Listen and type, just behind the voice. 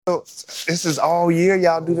So this is all year?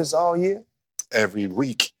 Y'all do this all year? Every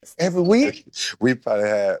week. Every week? We probably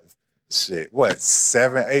had,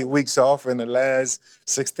 7, 8 weeks off in the last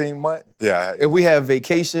 16 months? Yeah. If we have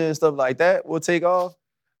vacation and stuff like that, we'll take off.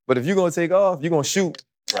 But if you're gonna take off, you're gonna shoot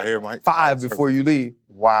Right here, Mike. 5 before you leave.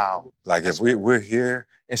 Wow. Like if we're here,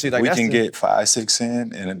 And see, if like we that's can the, get 5, 6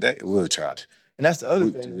 in a day, we'll try to. and that's the other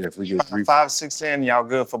thing. If we get 3, 5, 6 in, y'all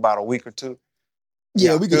good for about a week or two?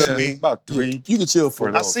 Yeah, we good can be. about 3. You can chill for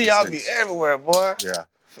a I little. see y'all be everywhere, boy. Yeah.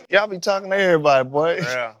 Y'all be talking to everybody, boy.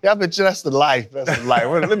 Yeah. Y'all be that's the life. That's the life.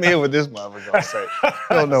 Let me hear what this motherfucker gonna say. I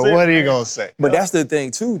don't know what he gonna say. But that's the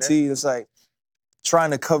thing too, T. It's like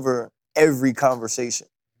trying to cover every conversation.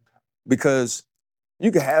 Because you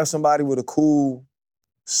can have somebody with a cool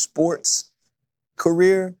sports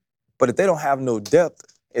career, but if they don't have no depth,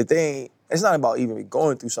 if they ain't, it's not about even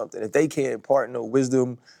going through something. If they can't impart no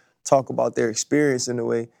wisdom, talk about their experience in a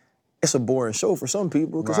way, it's a boring show for some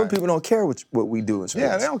people because some Right. people don't care what we do in sports.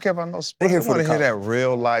 Yeah, they don't care about no sports. They here They for want the to hear that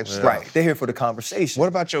real life stuff. Right. They're here for the conversation. What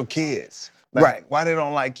about your kids? Like, Right. Why they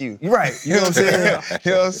don't like you? Right. You know what I'm saying?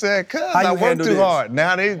 You know what I'm saying? Cause How I you work handle too this? hard.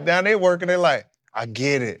 Now they working. They like, I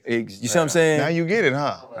get it. You see what I'm saying? Now you get it,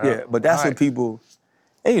 huh? Yeah, but that's All what right. people,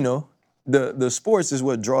 and you know, the sports is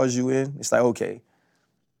what draws you in. It's like, okay,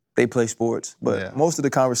 they play sports, but Yeah. most of the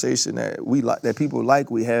conversation that we like, that people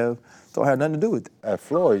like, we have, don't have nothing to do with it. At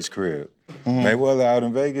Floyd's crib, Mayweather out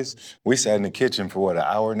in Vegas, we sat in the kitchen for an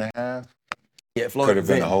hour and a half. Yeah, Floyd Could have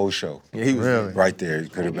been venting. the whole show. Yeah, he was Really? venting. Right there,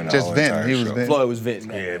 it could have been the Just whole venting. entire He was show. venting. Floyd was venting.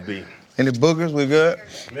 Man. Yeah, B. Any boogers? We good?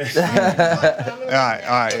 All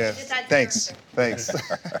right, yeah. Thanks.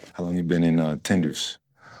 How long you been in Tenders?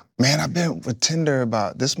 Man, I've been with Tinder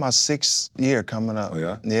this is my 6th year coming up. Oh,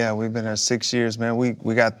 yeah? Yeah, we've been there 6 years, man. We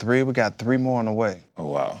got 3, we got 3 more on the way. Oh,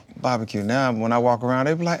 wow. Barbecue. Now, when I walk around,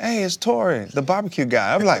 they be like, hey, it's Torii, the barbecue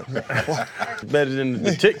guy. I'm like, what? Better than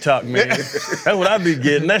the TikTok man. That's what I be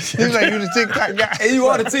getting. That shit. He's like, you the TikTok guy. And you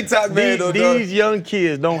are the TikTok man, though, dog. These young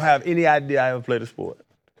kids don't have any idea I ever played a sport.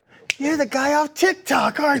 You're the guy off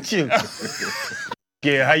TikTok, aren't you?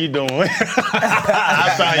 Yeah, how you doing?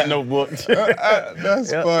 I signed your notebook.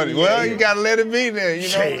 That's funny. Well, you gotta let it be there, you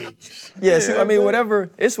know? Yeah, see, I mean,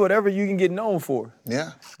 it's whatever you can get known for.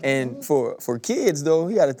 Yeah. And for kids, though,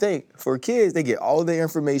 you got to think, for kids, they get all their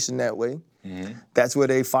information that way. That's where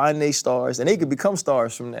they find their stars, and they could become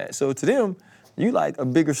stars from that. So to them, you like a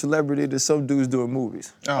bigger celebrity than some dudes doing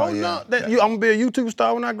movies. Oh, yeah. No, I'm gonna be a YouTube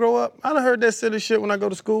star when I grow up. I done heard that silly shit when I go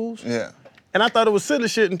to schools. Yeah. And I thought it was silly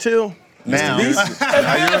shit until Now. you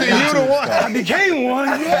the one. I became one.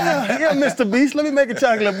 Yeah, Mr. Beast. Let me make a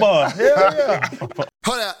chocolate bar. Hell yeah.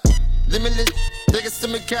 Hold up, limitless. Take a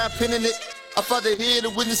stomach cap, pinning it. I fought the here to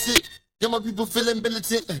witness it. Got my people feeling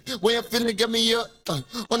militant. Way I'm feeling got me up.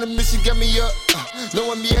 On the mission got me up.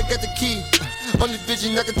 Knowing me, I got the key. Only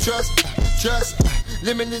vision I can trust.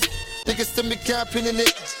 Limitless. Take a stomach cap, pinning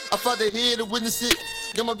it. I fought the here to witness it.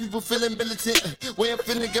 Got my people feeling militant. Way I'm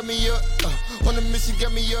feeling got me up. On the mission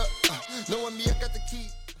got me up. Knowing me, I got the key.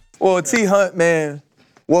 Well, T Hunt, man,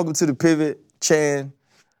 welcome to the Pivot. Chan,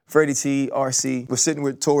 Freddie T, RC. We're sitting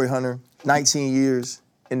with Torii Hunter, 19 years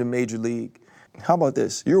in the major league. How about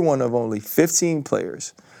this? You're one of only 15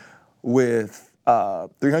 players with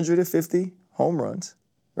 350 home runs,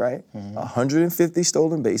 right? 150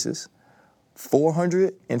 stolen bases,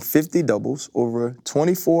 450 doubles, over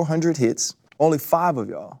 2,400 hits. Only 5 of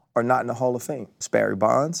y'all are not in the Hall of Fame. It's Barry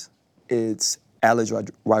Bonds, it's Alex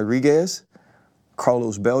Rodriguez,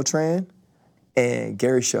 Carlos Beltran, and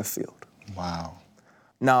Gary Sheffield. Wow.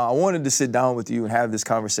 Now, I wanted to sit down with you and have this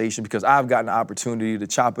conversation because I've gotten the opportunity to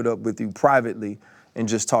chop it up with you privately and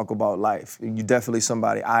just talk about life. You're definitely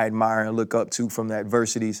somebody I admire and look up to from the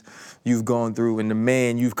adversities you've gone through and the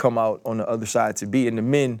man you've come out on the other side to be and the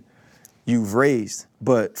men you've raised.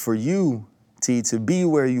 But for you, T, to be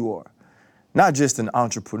where you are, not just an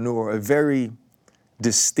entrepreneur, a very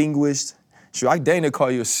distinguished, sure, I dang to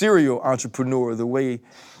call you a serial entrepreneur, the way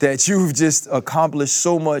that you've just accomplished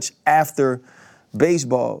so much after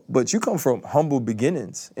baseball, but you come from humble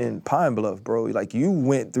beginnings in Pine Bluff, bro. Like, you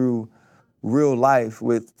went through real life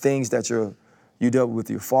with things that you dealt with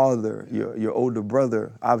your father, your older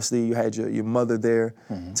brother. Obviously, you had your mother there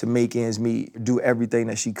to make ends meet, do everything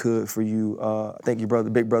that she could for you. I think your brother,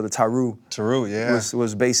 big brother Torii, yeah.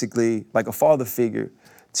 was basically like a father figure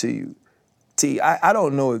to you. T, I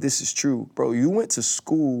don't know if this is true, bro. You went to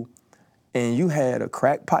school and you had a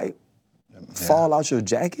crack pipe fall out your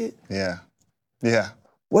jacket? Yeah.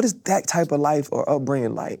 What is that type of life or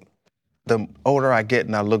upbringing like? The older I get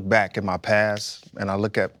and I look back at my past and I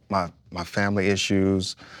look at my family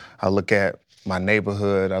issues, I look at my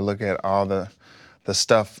neighborhood, I look at all the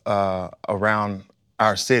stuff around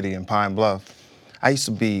our city in Pine Bluff, I used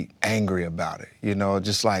to be angry about it,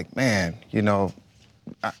 just like, man,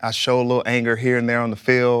 I showed a little anger here and there on the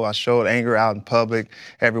field. I showed anger out in public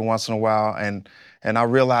every once in a while, and I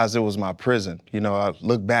realized it was my prison. I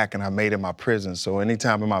look back and I made it my prison. So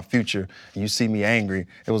anytime in my future you see me angry,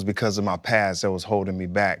 it was because of my past that was holding me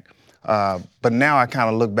back. But now I kind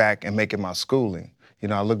of look back and make it my schooling.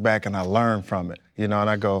 I look back and I learn from it, and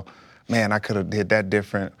I go, man, I could have did that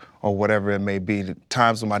different or whatever it may be. The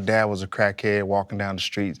times when my dad was a crackhead walking down the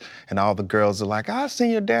streets and all the girls are like, I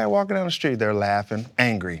seen your dad walking down the street. They're laughing,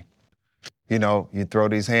 angry. You throw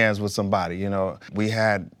these hands with somebody, We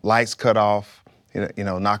had lights cut off,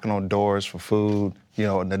 knocking on doors for food.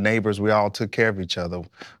 The neighbors, we all took care of each other.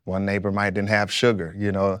 One neighbor might didn't have sugar,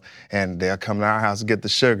 and they'll come to our house to get the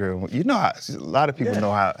sugar. A lot of people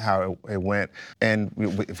know how it went. And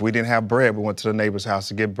if we didn't have bread, we went to the neighbor's house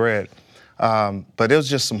to get bread. But it was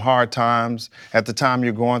just some hard times. At the time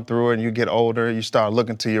you're going through it and you get older, you start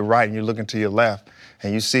looking to your right and you're looking to your left,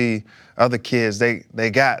 and you see other kids, they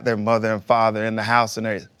got their mother and father in the house and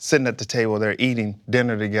they're sitting at the table, they're eating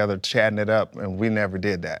dinner together, chatting it up, and we never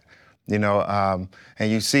did that. And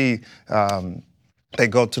you see they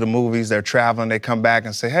go to the movies, they're traveling, they come back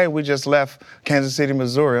and say, hey, we just left Kansas City,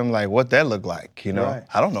 Missouri. I'm like, what that look like, Right.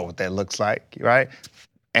 I don't know what that looks like, right?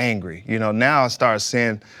 Angry. Now I start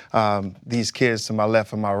seeing these kids to my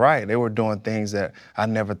left and my right. They were doing things that I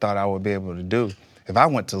never thought I would be able to do. If I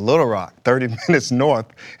went to Little Rock, 30 minutes north,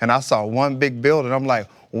 and I saw one big building, I'm like,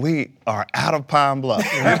 we are out of Pine Bluff.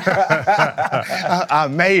 I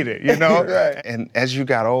made it, Right. And as you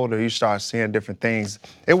got older, you start seeing different things.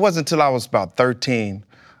 It wasn't until I was about 13,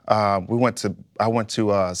 I went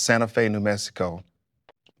to Santa Fe, New Mexico,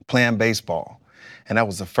 playing baseball. And that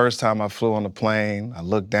was the first time I flew on the plane. I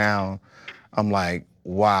looked down. I'm like,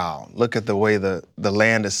 wow, look at the way the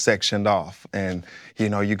land is sectioned off. And,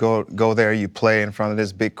 you go there, you play in front of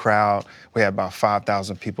this big crowd. We had about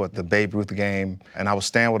 5,000 people at the Babe Ruth game. And I was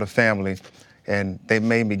staying with a family, and they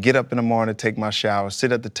made me get up in the morning, take my shower,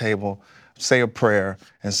 sit at the table, say a prayer,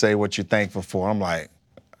 and say what you're thankful for. I'm like,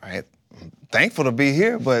 all right, I'm thankful to be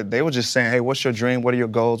here, but they were just saying, hey, what's your dream? What are your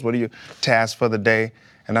goals? What are your tasks for the day?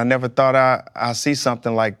 And I never thought I'd see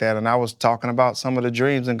something like that. And I was talking about some of the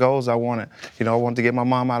dreams and goals I wanted. I wanted to get my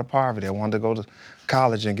mom out of poverty. I wanted to go to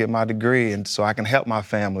college and get my degree, and so I can help my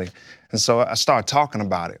family. And so I started talking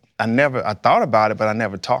about it. I thought about it, but I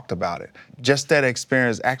never talked about it. Just that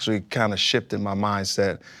experience actually kind of shifted my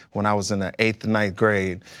mindset when I was in the 8th and 9th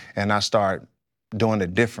grade, and I started doing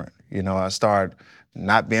it different. I started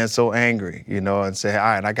not being so angry, and say, all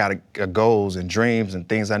right, I got goals and dreams and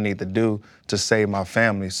things I need to do to save my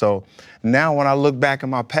family. So now when I look back at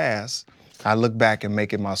my past, I look back and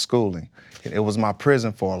make it my schooling. It was my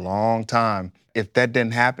prison for a long time. If that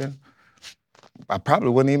didn't happen, I probably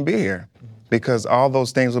wouldn't even be here, because all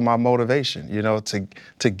those things were my motivation,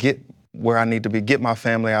 to get where I need to be, get my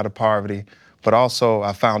family out of poverty, but also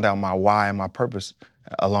I found out my why and my purpose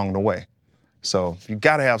along the way. So you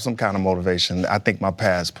gotta have some kind of motivation. I think my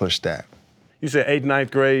past pushed that. You said 8th,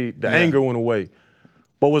 9th grade, the anger went away.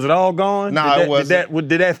 But was it all gone? No, it wasn't.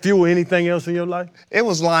 Did that fuel anything else in your life? It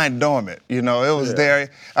was lying dormant, it was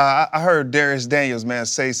there. I heard Darius Daniels, man,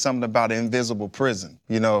 say something about an invisible prison.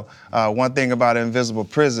 One thing about an invisible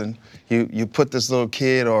prison, you put this little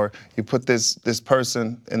kid or you put this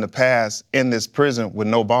person in the past in this prison with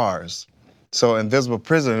no bars. So invisible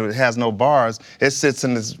prison, it has no bars. It sits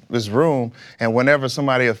in this room, and whenever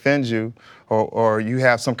somebody offends you or you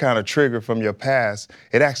have some kind of trigger from your past,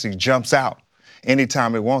 it actually jumps out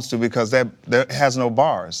anytime it wants to, because that has no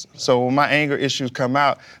bars. So when my anger issues come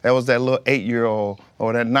out, that was that little 8-year-old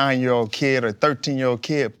or that 9-year-old kid or 13-year-old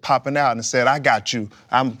kid popping out and said, I got you,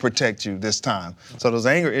 I'm gonna protect you this time. So those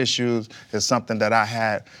anger issues is something that I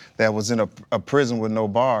had that was in a prison with no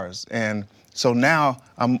bars. And so now,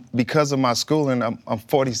 because of my schooling, I'm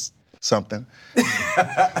 40-something.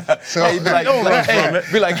 So Hey,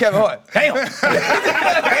 be like Kevin Hart. Damn.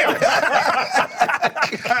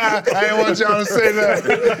 I didn't want y'all to say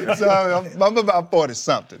that. So I'm about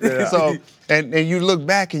 40-something. Yeah. So, and you look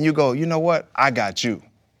back and you go, you know what? I got you,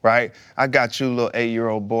 right? I got you, little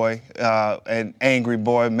 8-year-old boy, an angry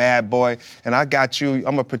boy, mad boy, and I got you. I'm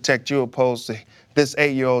gonna protect you opposed to this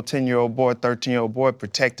 8-year-old, 10-year-old boy, 13-year-old boy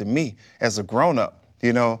protecting me as a grown-up.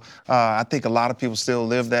 I think a lot of people still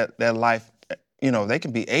live that life. They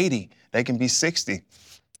can be 80, they can be 60,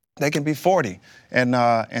 they can be 40,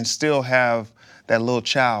 and still have that little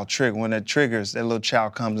child trigger. When it triggers, that little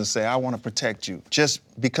child comes and say, I want to protect you. Just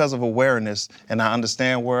because of awareness, and I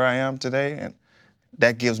understand where I am today, and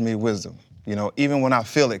that gives me wisdom. Even when I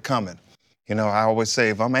feel it coming. I always say,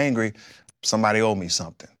 if I'm angry, somebody owe me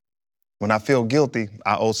something. When I feel guilty,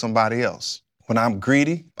 I owe somebody else. When I'm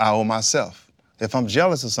greedy, I owe myself. If I'm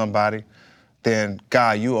jealous of somebody, then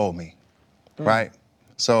God, you owe me, right?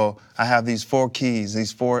 So I have these 4 keys,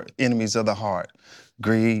 these 4 enemies of the heart: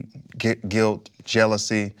 greed, guilt,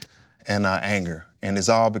 jealousy, and anger. And it's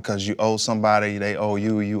all because you owe somebody, they owe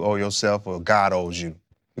you, you owe yourself, or God owes you.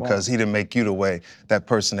 Because he didn't make you the way, that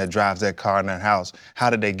person that drives that car in that house. How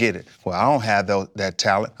did they get it? Well, I don't have that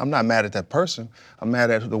talent. I'm not mad at that person. I'm mad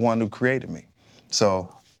at the one who created me. So,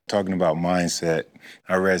 Talking about mindset,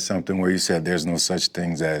 I read something where you said there's no such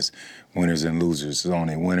things as winners and losers. There's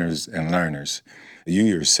only winners and learners. You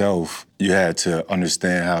yourself, you had to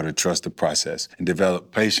understand how to trust the process and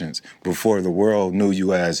develop patience before the world knew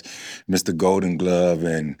you as Mr. Golden Glove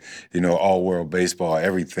and, all-world baseball,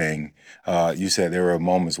 everything. You said there were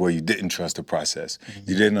moments where you didn't trust the process.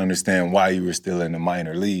 You didn't understand why you were still in the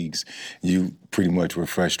minor leagues. You pretty much were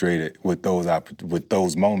frustrated with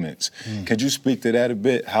those moments. Could you speak to that a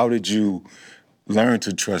bit? How did you learn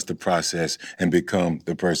to trust the process and become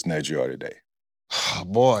the person that you are today? oh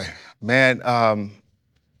boy, man,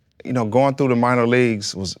 going through the minor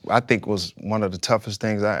leagues was one of the toughest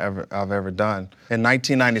things I've ever done. In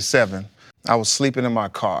 1997, I was sleeping in my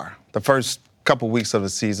car. The first couple weeks of the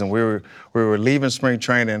season, we were leaving spring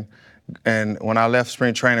training, and when I left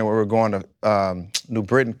spring training, we were going to New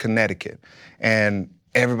Britain, Connecticut, and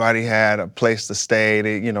everybody had a place to stay.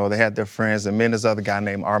 They had their friends, and me and this other guy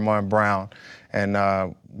named Armand Brown,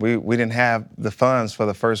 and we didn't have the funds for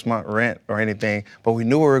the first month rent or anything, but we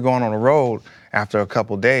knew we were going on the road after a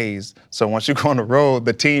couple days. So once you go on the road,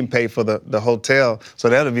 the team paid for the hotel, so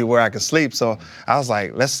that'll be where I could sleep. So I was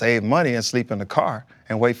like, let's save money and sleep in the car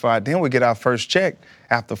and wait for then we get our first check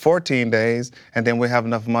after 14 days, and then we have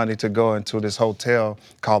enough money to go into this hotel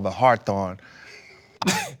called the Hawthorne.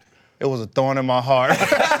 It was a thorn in my heart.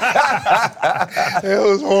 It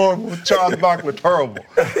was horrible. Charles Barkley, terrible.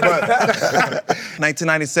 But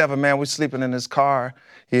 1997, man, we're sleeping in this car.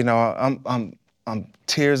 I'm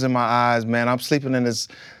tears in my eyes, man. I'm sleeping in this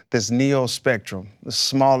Neo Spectrum, the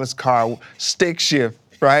smallest car, stick shift,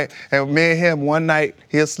 right? And me and him, one night,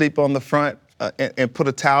 he'll sleep on the front and put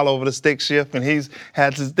a towel over the stick shift, and he's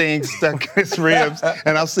had his thing stuck in his ribs,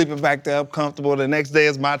 and I'm sleeping back there, I'm comfortable. The next day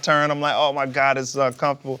is my turn. I'm like, oh my God, it's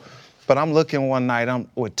uncomfortable. But I'm looking one night, I'm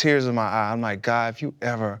with tears in my eye. I'm like, God, if you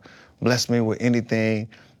ever bless me with anything,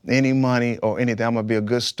 any money or anything, I'm gonna be a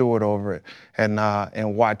good steward over it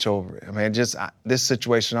and watch over it. I mean, this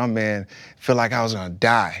situation I'm in, feel like I was gonna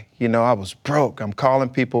die. I was broke. I'm calling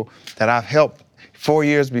people that I've helped 4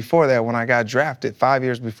 years before that. When I got drafted, 5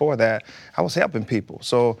 years before that, I was helping people.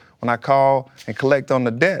 So when I call and collect on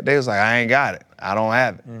the debt, they was like, I ain't got it. I don't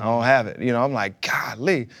have it. I don't have it. I'm like,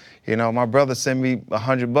 golly. My brother sent me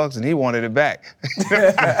 $100 and he wanted it back.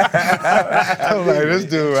 I'm like, this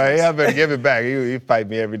dude right here, I better give it back. He fight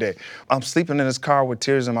me every day. I'm sleeping in this car with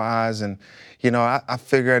tears in my eyes, and I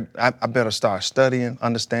figured I better start studying,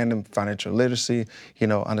 understanding financial literacy,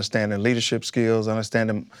 understanding leadership skills,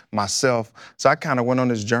 understanding myself. So I kind of went on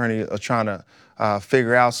this journey of trying to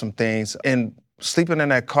figure out some things. And sleeping in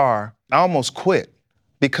that car, I almost quit.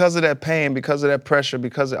 Because of that pain, because of that pressure,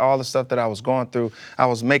 because of all the stuff that I was going through, I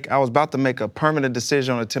was about to make a permanent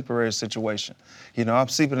decision on a temporary situation. I'm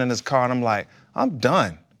sleeping in this car and I'm like, I'm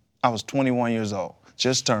done. I was 21 years old,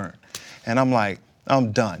 just turned. And I'm like,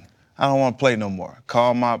 I'm done. I don't want to play no more.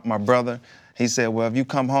 Called my brother. He said, well, if you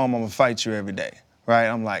come home, I'm gonna fight you every day. Right?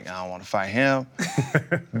 I'm like, I don't want to fight him.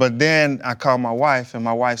 But then I called my wife, and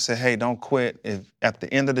my wife said, hey, don't quit. If at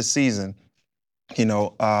the end of the season,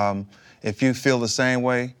 if you feel the same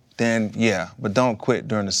way, then yeah, but don't quit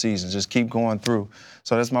during the season. Just keep going through.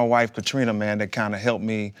 So that's my wife, Katrina, man, that kind of helped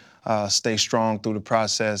me stay strong through the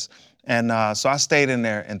process. And so I stayed in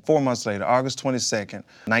there, and 4 months later, August 22nd,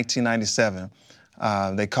 1997,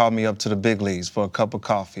 they called me up to the big leagues for a cup of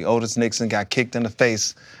coffee. Otis Nixon got kicked in the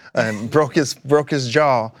face and broke his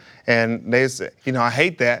jaw. And they said, I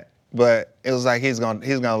hate that, but it was like he's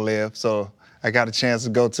gonna live. So I got a chance to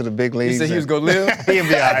go to the big leagues. You said he was gonna live? He'll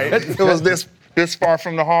be all right. It was this far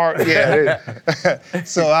from the heart. Yeah.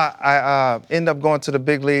 So I ended up going to the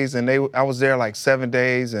big leagues, and I was there like 7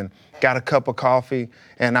 days and got a cup of coffee,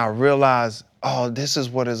 and I realized, oh, this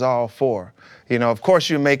is what it's all for. Of course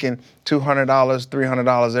you're making $200,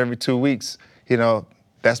 $300 every 2 weeks.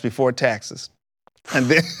 That's before taxes.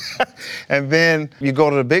 And then you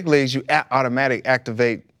go to the big leagues, you automatically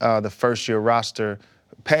activate the first year roster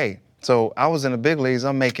pay. So I was in the big leagues,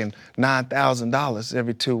 I'm making $9,000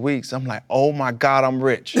 every 2 weeks. I'm like, oh my God, I'm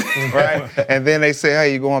rich, right? And then they say,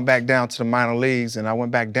 hey, you're going back down to the minor leagues. And I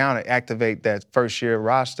went back down to activate that first year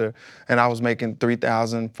roster, and I was making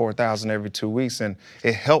 $3,000, $4,000 every 2 weeks. And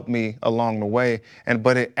it helped me along the way.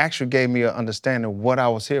 But it actually gave me an understanding of what I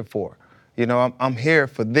was here for. You know, I'm here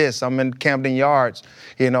for this. I'm in Camden Yards.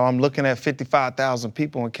 You know, I'm looking at 55,000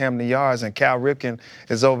 people in Camden Yards, and Cal Ripken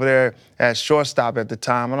is over there at shortstop at the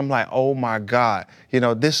time. And I'm like, oh my God, you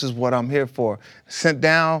know, this is what I'm here for. Sent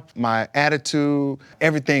down, my attitude,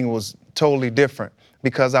 everything was totally different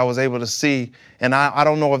because I was able to see, and I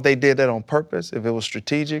don't know if they did that on purpose, if it was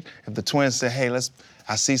strategic, if the Twins said, hey,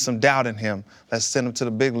 I see some doubt in him. Let's send him to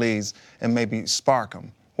the big leagues and maybe spark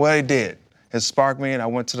him. Well, they did. It sparked me, and I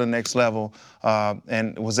went to the next level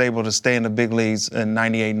and was able to stay in the big leagues in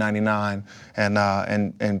 '98, '99,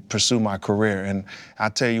 and pursue my career. And I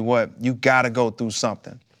tell you what, you got to go through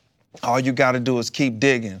something. All you got to do is keep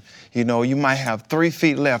digging. You know, you might have 3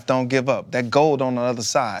 feet left. Don't give up. That gold on the other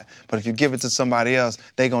side. But if you give it to somebody else,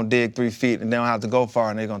 they're going to dig 3 feet, and they don't have to go far,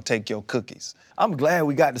 and they're going to take your cookies. I'm glad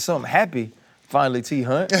we got to something happy. Finally, T.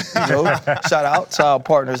 Hunt. You know, shout out to our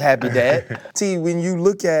partners, Happy Dad. T, when you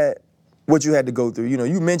look at what you had to go through, you know,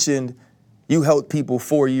 you mentioned you helped people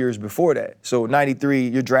 4 years before that. So 93,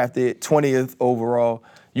 you're drafted 20th overall.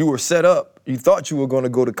 You were set up. You thought you were going to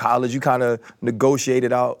go to college. You kind of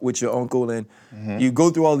negotiated out with your uncle, and you go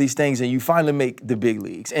through all these things, and you finally make the big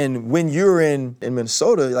leagues. And when you're in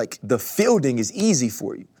Minnesota, like, the fielding is easy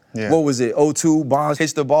for you. Yeah. What was it? 0-2, Bonds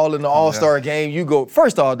hits the ball in the All-Star game. You go,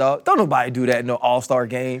 first off, dog, don't nobody do that in the All-Star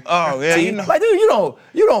game. Oh, yeah, See? you know. Like, dude,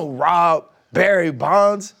 you don't rob Barry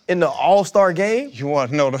Bonds in the All-Star game. You want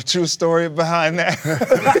to know the true story behind that?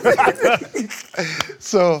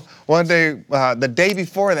 So one day, the day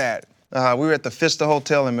before that, we were at the Vista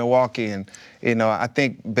Hotel in Milwaukee, and you know, I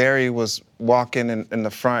think Barry was walking in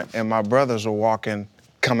the front, and my brothers were walking,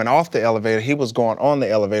 coming off the elevator. He was going on the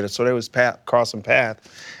elevator, so they was crossing paths.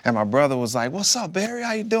 And my brother was like, "What's up, Barry?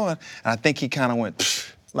 How you doing?" And I think he kind of went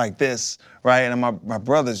psh, like this, right? And my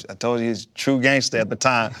brothers, I told you, he's a true gangster at the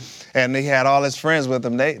time, and he had all his friends with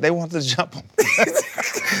him. They wanted to jump him.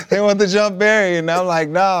 They wanted to jump Barry, and I'm like,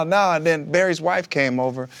 no. And then Barry's wife came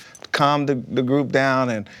over, calmed the group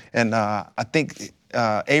down, and I think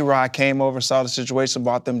A-Rod came over, saw the situation,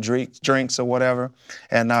 bought them drinks or whatever,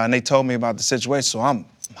 and they told me about the situation. So I'm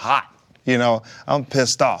hot, you know, I'm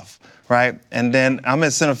pissed off, right? And then I'm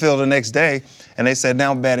in center field the next day, and they said,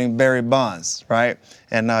 now I'm batting Barry Bonds, right?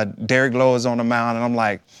 And Derek Lowe is on the mound, and I'm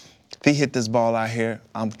like, if he hit this ball out here,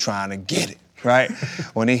 I'm trying to get it, right?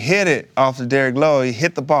 When he hit it off of Derek Lowe, he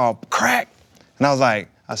hit the ball, crack, and I was like,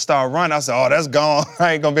 I started running. I said, oh, that's gone.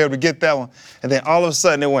 I ain't gonna be able to get that one. And then all of a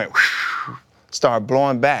sudden it went, whoosh, started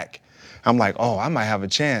blowing back. I'm like, oh, I might have a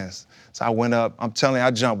chance. So I went up. I'm telling you,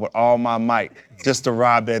 I jumped with all my might just to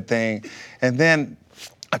rob that thing. And then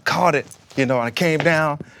I caught it, you know, and I came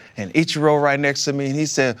down, and Ichiro right next to me, and he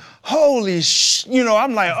said, holy you know,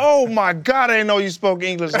 I'm like, oh my God, I didn't know you spoke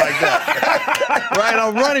English like that. Right,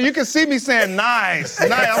 I'm running, you can see me saying nice.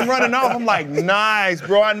 I'm running off, I'm like, nice,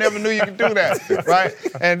 bro, I never knew you could do that, right?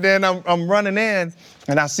 And then I'm running in,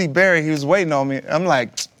 and I see Barry, he was waiting on me. I'm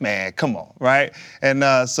like, man, come on, right? And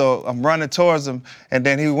so I'm running towards him, and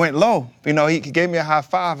then he went low. You know, he gave me a high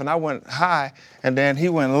five, and I went high, and then he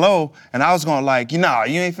went low, and I was going like, you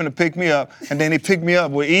ain't finna pick me up. And then he picked me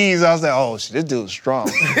up with ease. I was like, oh, shit, this dude's strong.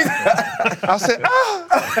 I said, oh.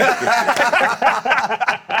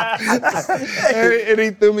 And he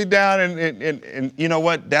threw me down, and you know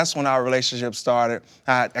what? That's when our relationship started.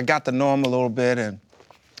 I got to know him a little bit, and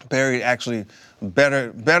Barry actually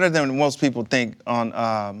better than most people think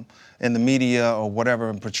on in the media or whatever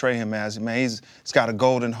and portray him as. Man, he's got a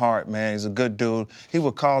golden heart, man. He's a good dude. He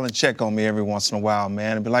would call and check on me every once in a while,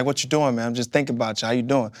 man, and be like, what you doing, man? I'm just thinking about you. How you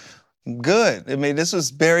doing? I'm good. I mean, this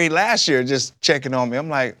was Barry last year just checking on me. I'm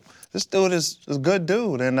like, this dude is a good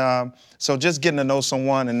dude. And so just getting to know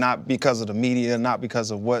someone, and not because of the media, not because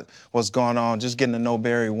of what's going on, just getting to know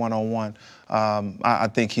Barry one-on-one, I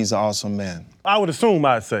think he's an awesome man. I would assume,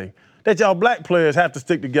 I'd say, that y'all black players have to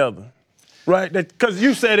stick together, right? Because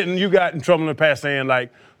you said it and you got in trouble in the past saying,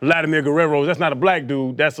 like, Vladimir Guerrero, that's not a black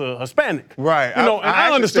dude, that's a Hispanic. Right. You know,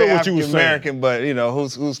 I understood what you were saying. African-American, but, you know,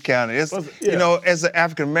 who's counting? You know, as an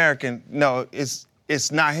African-American, no,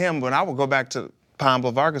 it's not him, but I would go back to Pine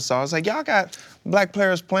Bluff, Arkansas. I was like, y'all got black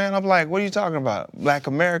players playing? I'm like, what are you talking about? Black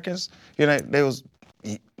Americans? You know,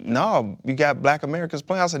 no, you got Black Americans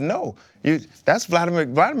playing. I said, no, that's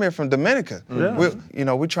Vladimir from Dominica.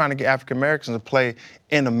 Yeah. We're trying to get African Americans to play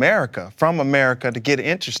in America, from America, to get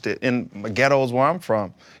interested in ghettos where I'm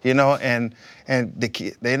from, and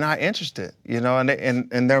they're not interested,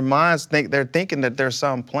 and their minds they're thinking that there's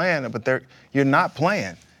something playing, but you're not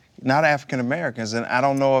playing. Not African Americans, and I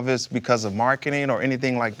don't know if it's because of marketing or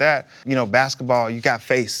anything like that. Basketball, you got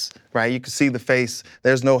face, right? You can see the face.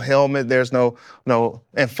 There's no helmet. There's no.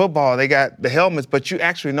 In football, they got the helmets, but you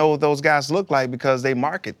actually know what those guys look like because they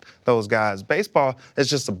market those guys. Baseball is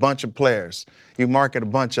just a bunch of players. You market a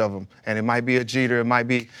bunch of them, and it might be a Jeter, it might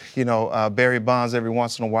be, Barry Bonds every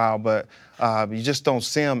once in a while, but you just don't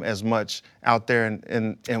see them as much out there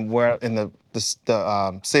in the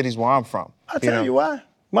cities where I'm from. I'll tell you why.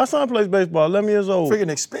 My son plays baseball, 11 years old. Freaking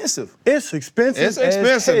expensive. It's expensive. It's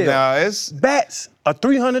expensive now. Bats are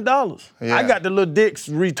 $300. Yeah. I got the little Dick's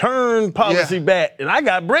return policy bat, and I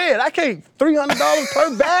got bread. I can't $300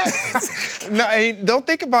 per bat. No, don't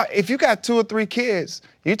think about if you got 2 or 3 kids.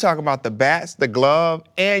 You talk about the bats, the glove,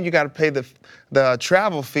 and you got to pay the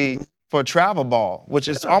travel fee for a travel ball, which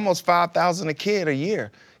is almost $5,000 a kid a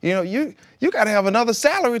year. You got to have another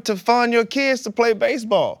salary to fund your kids to play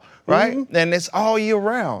baseball. Right? Mm-hmm. And it's all year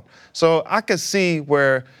round. So I could see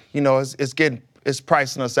where, it's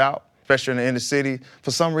pricing us out, especially in the inner city.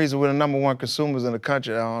 For some reason, we're the #1 consumers in the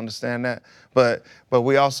country. I don't understand that. But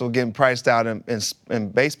we also getting priced out in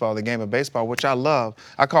baseball, the game of baseball, which I love.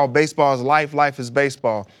 I call baseball is life, life is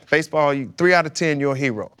baseball. Baseball, 3 out of 10, you're a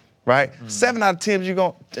hero, right? 7 out of 10,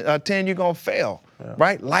 you're gonna fail,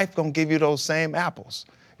 right? Life gonna give you those same apples.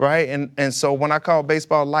 Right? And so when I call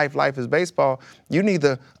baseball life, life is baseball, you need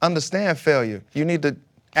to understand failure. You need to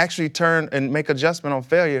actually turn and make adjustment on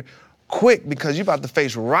failure quick because you're about to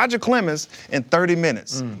face Roger Clemens in 30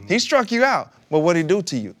 minutes. He struck you out, but what did he do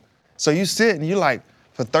to you? So you sit and you're like,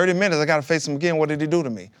 for 30 minutes, I got to face him again. What did he do to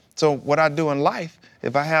me? So what I do in life,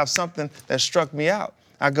 if I have something that struck me out,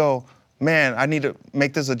 I go, man, I need to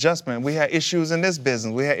make this adjustment. We had issues in this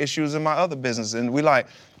business. We had issues in my other business. And we like,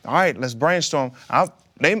 all right, let's brainstorm.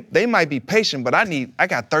 They might be patient, but I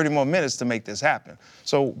got 30 more minutes to make this happen.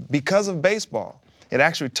 So because of baseball, it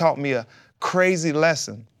actually taught me a crazy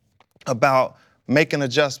lesson about making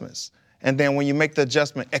adjustments. And then when you make the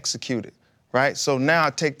adjustment, execute it, right? So now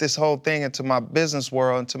I take this whole thing into my business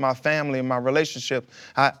world, into my family, and my relationship.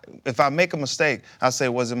 If I make a mistake, I say,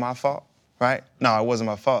 was it my fault? Right? No, it wasn't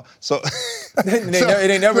my fault. So it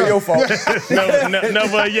ain't never your fault.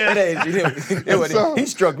 Never yet. He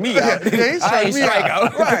struck me out. He struck me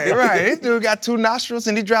out. Right. This dude got 2 nostrils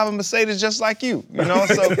and he drive a Mercedes just like you.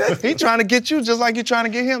 So he trying to get you just like you're trying to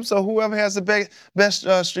get him. So whoever has the best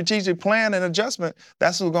strategic plan and adjustment,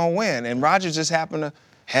 that's who's gonna win. And Roger just happened to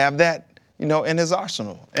have that, in his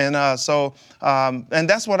arsenal. And and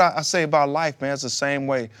that's what I say about life, man. It's the same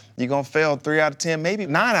way. You're gonna fail 3 out of 10, maybe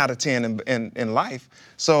 9 out of 10 in life.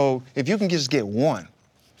 So if you can just get one,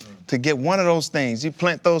 to get one of those things, you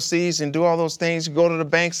plant those seeds and do all those things, you go to the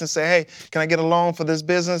banks and say, hey, can I get a loan for this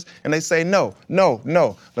business? And they say, no.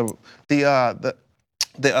 The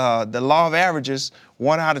law of averages,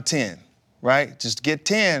 1 out of 10, right? Just get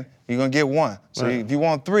 10, you're gonna get 1. So if you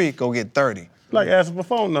want 3, go get 30. Like asking for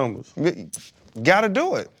phone numbers. Gotta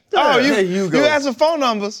do it. Yeah, you ask for phone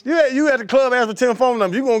numbers. You at the club ask for 10 phone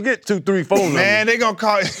numbers, you're gonna get 2, 3 phone numbers. Man, they gonna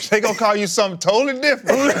call you something totally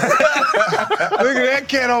different. Look at that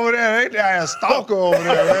cat over there. They got a stalker over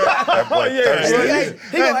there, man. That boy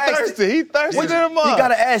thirsty. He thirsty to the mug. You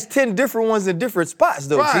gotta ask 10 different ones in different spots,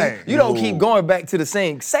 though. Right. See? You don't keep going back to the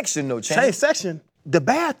same section, no chance. Same section? The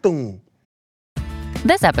bathroom.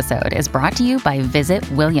 This episode is brought to you by Visit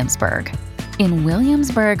Williamsburg. In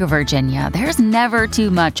Williamsburg, Virginia, there's never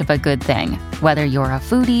too much of a good thing. Whether you're a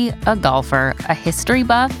foodie, a golfer, a history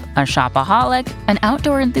buff, a shopaholic, an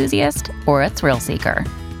outdoor enthusiast, or a thrill seeker,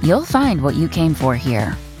 you'll find what you came for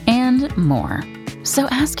here and more. So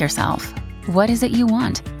ask yourself, what is it you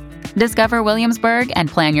want? Discover Williamsburg and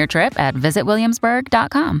plan your trip at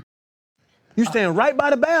visitwilliamsburg.com. You stand right by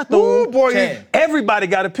the bathroom. Ooh, boy. Chan. Everybody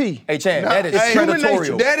got to pee. Hey, Chan, that is human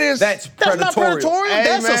predatorial. nature. That's That's not predatorial. predatorial.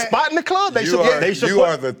 That's man. a spot in the club. They You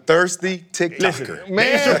are the thirsty TikToker. Listen, Man.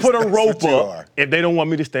 they should put a That's rope what you up are. if they don't want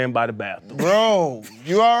me to stand by the bathroom. Bro,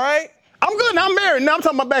 you all right? I'm good. Now I'm married. Now I'm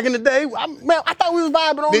talking about back in the day. I thought we was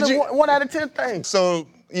vibing on Did the you- 1 out of 10 things. So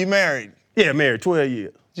you married. Yeah, married, 12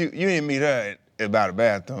 years. You didn't meet her about a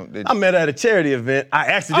bathroom, did you? I met her at a charity event I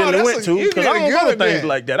accidentally that's went to you because did I don't good go to at things that.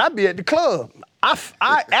 like that. I be at the club.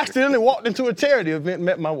 I accidentally walked into a charity event and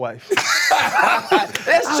met my wife.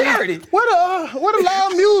 That's charity. What a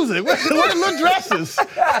loud music. What the little dresses.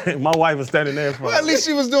 My wife was standing there in front. Well, at least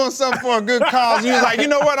she was doing something for a good cause. You was like, you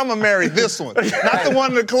know what? I'm gonna marry this one, not the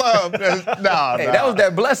one in the club. Nah, Hey, that was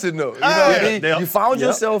that blessing though. You know what I mean? Yep. You found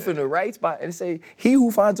yourself in the right spot, and say, "He who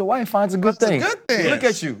finds a wife finds a good That's a thing." good thing. Look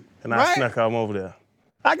at you. And I Right. snuck her over there.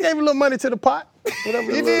 I gave a little money to the pot.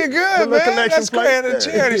 Whatever, You did good, little man. collection That's plate. great. And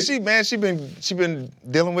charity, she been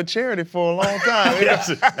dealing with charity for a long time.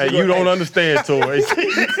 Hey, you don't understand, Torii.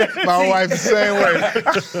 My wife the same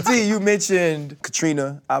way. See, you mentioned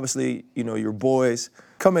Katrina. Obviously, you know your boys.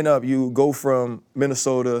 Coming up, you go from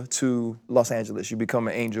Minnesota to Los Angeles. You become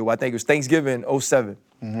an Angel. I think it was Thanksgiving '07.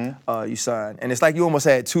 You signed, and it's like you almost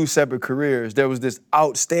had two separate careers. There was this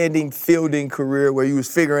outstanding fielding career where you was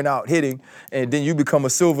figuring out hitting, and then you become a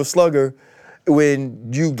silver slugger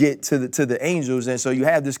when you get to the Angels, and so you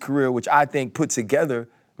have this career which I think put together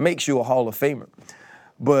makes you a Hall of Famer.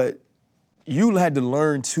 But you had to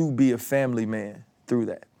learn to be a family man through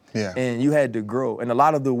that. Yeah. And you had to grow. And a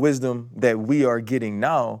lot of the wisdom that we are getting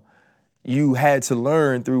now, you had to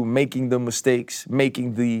learn through making the mistakes,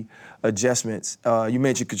 making the adjustments. You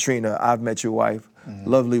mentioned Katrina. I've met your wife,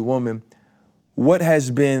 lovely woman. What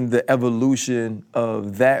has been the evolution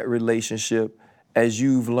of that relationship as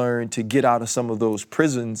you've learned to get out of some of those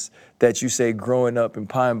prisons that you say growing up in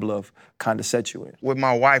Pine Bluff kind of set you in? With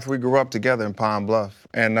my wife, we grew up together in Pine Bluff,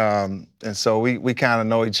 and so we kind of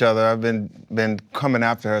know each other. I've been coming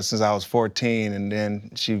after her since I was 14, and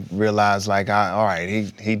then she realized like, all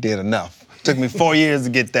right, he did enough. Took me 4 years to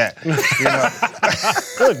get that. You know?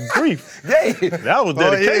 Good grief. That was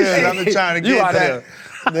 4 dedication. years I've been trying to You get out that. there.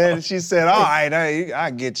 Then she said, all right,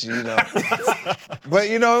 I get you, you know. But,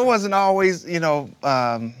 you know, it wasn't always, you know,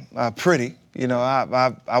 pretty. You know,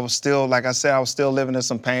 I was still, like I said, I was still living in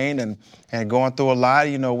some pain and going through a lot,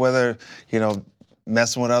 you know, whether, you know,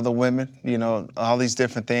 messing with other women, you know, all these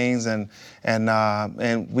different things. And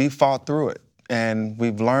we fought through it. And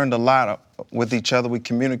we've learned a lot with each other. We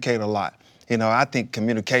communicate a lot. You know, I think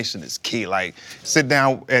communication is key. Like, sit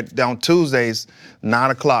down on Tuesdays,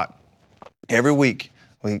 9 o'clock, every week.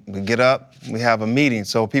 We get up, we have a meeting.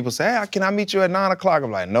 So people say, hey, can I meet you at 9 o'clock?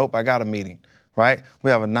 I'm like, nope, I got a meeting, right?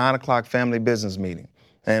 We have a 9 o'clock family business meeting.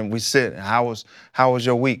 And we sit, how was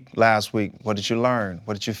your week last week? What did you learn?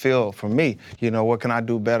 What did you feel from me? You know, what can I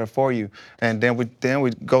do better for you? And then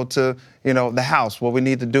we go to, you know, the house, what we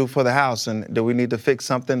need to do for the house, and do we need to fix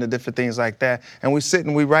something, and different things like that. And we sit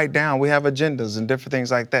and we write down, we have agendas and different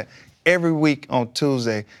things like that. Every week on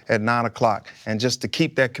Tuesday at 9 o'clock. And just to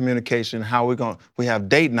keep that communication, we have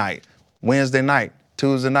date night, Wednesday night,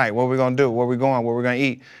 Tuesday night, what we're gonna do, where we're going, what we're gonna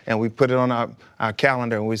eat. And we put it on our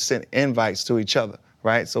calendar and we send invites to each other,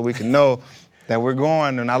 right? So we can know that we're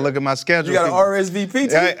going, and I look at my schedule. You got an RSVP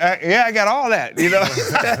too? Yeah, I got all that, you know?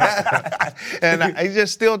 And I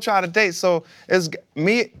just still try to date. So it's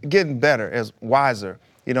me getting better, as wiser.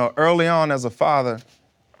 You know, early on as a father,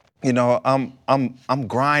 you know, I'm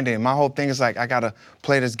grinding. My whole thing is like, I gotta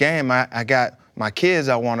play this game. I got my kids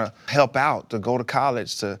I wanna help out to go to college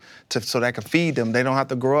so that I can feed them. They don't have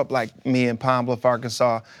to grow up like me in Pine Bluff,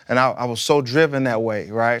 Arkansas. And I was so driven that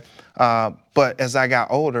way, right? But as I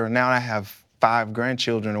got older, now I have 5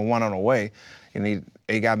 grandchildren and 1 on the way. And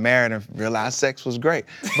he got married and realized sex was great.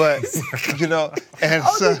 But, you know, and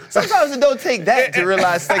so. Sometimes it don't take that to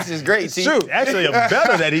realize sex is great. It's true. Actually, it's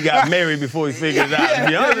better that he got married before he figured it out, to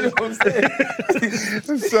be honest. You know what I'm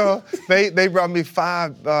saying? So they brought me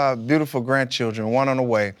 5 beautiful grandchildren, 1 on the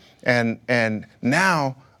way. And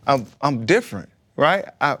now I'm different, right?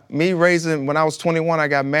 When I was 21, I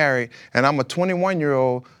got married, and I'm a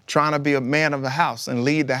 21-year-old trying to be a man of the house and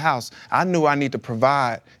lead the house. I knew I need to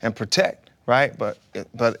provide and protect. Right, but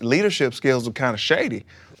leadership skills were kind of shady.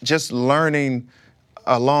 Just learning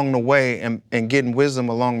along the way and getting wisdom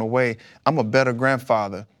along the way, I'm a better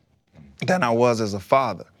grandfather than I was as a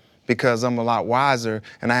father because I'm a lot wiser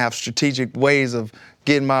and I have strategic ways of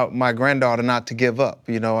getting my granddaughter not to give up.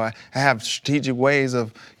 You know, I have strategic ways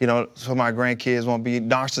of, you know, so my grandkids won't be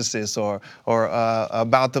narcissists or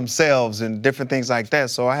about themselves and different things like that.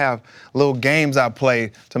 So I have little games I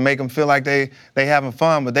play to make them feel like they having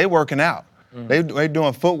fun, but they working out. They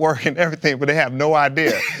doing footwork and everything, but they have no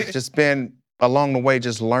idea. Just been along the way,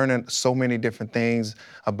 just learning so many different things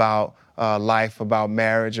about life, about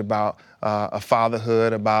marriage, about a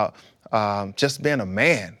fatherhood, about just being a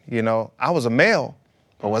man. You know, I was a male,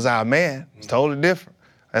 but was I a man? It's totally different.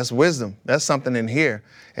 That's wisdom. That's something in here.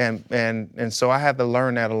 And so I had to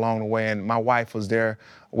learn that along the way. And my wife was there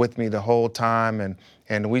with me the whole time, and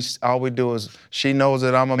all we do is, she knows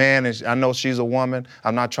that I'm a man, and I know she's a woman.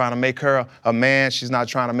 I'm not trying to make her a man. She's not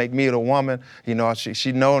trying to make me the woman. You know,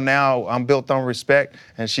 she know now I'm built on respect,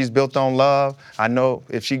 and she's built on love. I know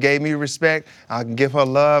if she gave me respect, I can give her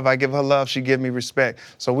love. I give her love, she give me respect.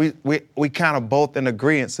 So we kind of both in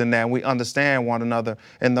agreement in that, and we understand one another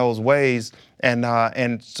in those ways.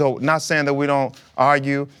 And so, not saying that we don't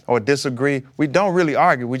argue or disagree. We don't really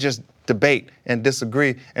argue. We just debate and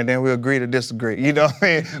disagree, and then we agree to disagree, you know what I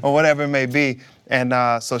mean? Or whatever it may be. And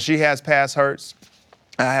so she has past hurts.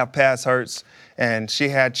 I have past hurts. And she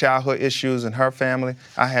had childhood issues in her family.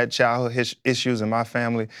 I had childhood issues in my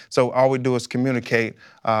family. So all we do is communicate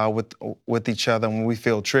with each other when we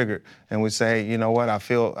feel triggered. And we say, you know what, I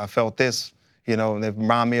felt this, you know, and it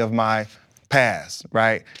remind me of my past,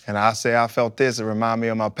 right? And I say I felt this, it remind me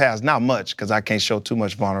of my past. Not much, because I can't show too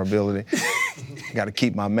much vulnerability. Got to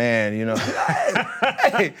keep my man, you know.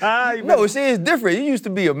 Hey, no, see, it's different. You used to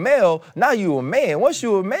be a male, now you a man. Once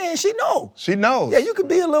you a man, she knows. She knows. Yeah, you could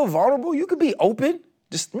be a little vulnerable, you could be open,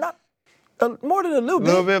 just not more than a little bit.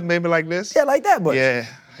 A little bit, maybe like this? Yeah, like that, but. Yeah.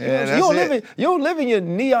 Yeah, that's you don't live in your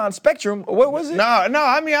neon spectrum. What was it? No,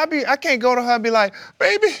 I mean, I can't go to her and be like,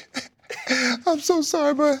 baby, I'm so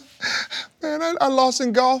sorry, but man, I lost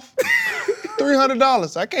in golf.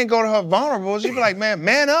 $300. I can't go to her vulnerable. She'd be like,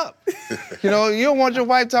 man up. You know, you don't want your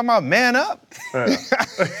wife talking about man up.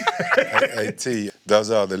 Hey, T,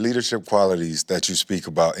 those are the leadership qualities that you speak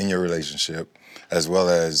about in your relationship, as well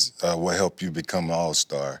as what helped you become an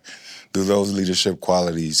all-star. Do those leadership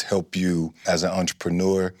qualities help you as an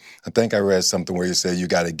entrepreneur? I think I read something where you said you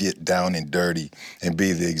got to get down and dirty and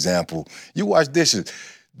be the example. You wash dishes.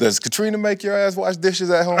 Does Katrina make your ass wash dishes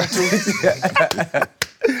at home too?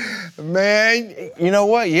 Man, you know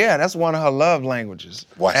what? Yeah, that's one of her love languages.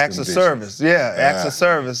 Acts of service. Yeah, acts of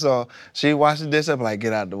service. So she washes the dishes, I'm like,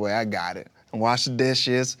 get out of the way, I got it. And wash the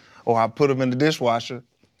dishes, or I put them in the dishwasher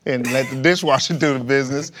and let the dishwasher do the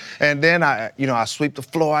business. And then I sweep the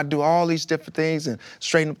floor, I do all these different things and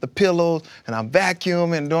straighten up the pillows, and I'm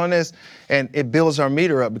vacuuming and doing this. And it builds her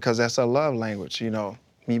meter up, because that's her love language, you know.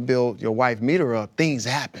 When you build your wife meter up, things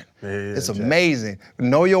happen. Yeah, it's exactly. amazing.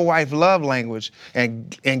 Know your wife's love language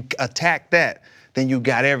and attack that, then you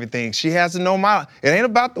got everything. She has to know mine. It ain't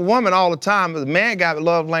about the woman all the time. The man got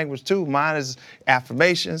love language too. Mine is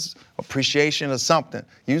affirmations, appreciation, or something.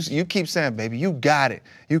 You keep saying, baby, you got it.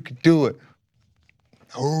 You can do it.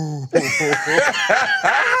 Oh. You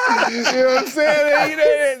know what I'm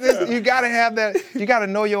saying? You gotta have that. You gotta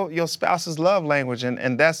know your spouse's love language,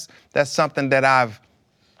 and that's something that I've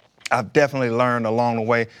definitely learned along the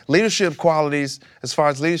way. Leadership qualities, as far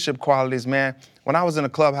as leadership qualities, man, when I was in the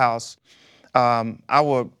clubhouse, I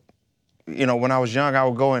would, when I was young, I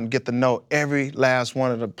would go and get to know every last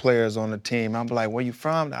one of the players on the team. I'd be like, where you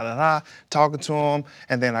from? Talking to them.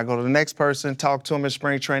 And then I go to the next person, talk to them in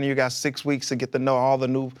spring training. You got 6 weeks to get to know all the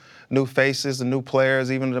new faces, the new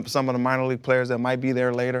players, even some of the minor league players that might be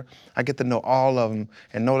there later. I get to know all of them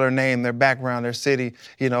and know their name, their background, their city,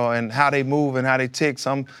 and how they move and how they tick.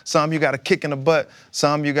 Some you got to kick in the butt.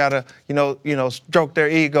 Some you got to, stroke their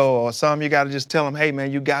ego, or some you got to just tell them, hey, man,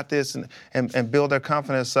 you got this, and build their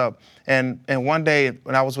confidence up. And one day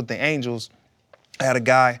when I was with the Angels, I had a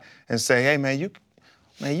guy and say, hey, man,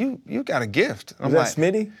 you got a gift. Was that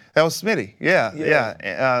Smitty? That was Smitty, yeah.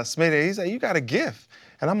 Smitty, he said, you got a gift.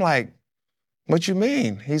 And I'm like, what you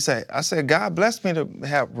mean? I said, God blessed me to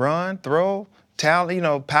have run, throw,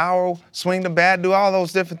 talent, power, swing the bat, do all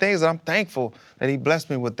those different things. And I'm thankful that he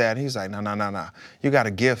blessed me with that. And he's like, no. You got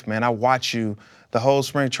a gift, man. I watch you the whole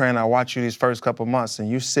spring training. I watch you these first couple months, and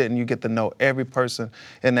you sit and you get to know every person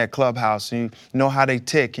in that clubhouse, and you know how they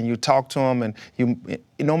tick, and you talk to them, and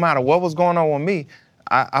no matter what was going on with me,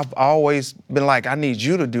 I've always been like, I need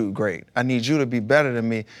you to do great. I need you to be better than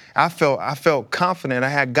me. I felt confident. I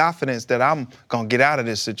had confidence that I'm gonna get out of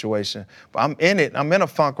this situation. But I'm in it. I'm in a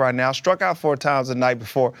funk right now. I struck out 4 times the night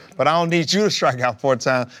before, but I don't need you to strike out 4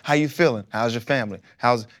 times. How you feeling? How's your family?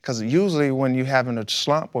 Because usually when you're having a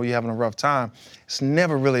slump or you're having a rough time, it's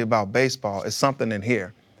never really about baseball. It's something in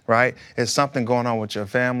here. Right? It's something going on with your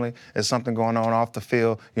family. It's something going on off the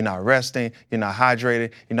field. You're not resting. You're not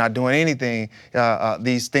hydrated. You're not doing anything,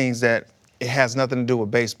 these things that it has nothing to do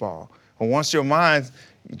with baseball. And once your mind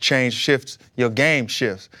shifts, your game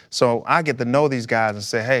shifts. So I get to know these guys and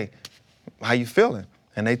say, hey, how you feeling?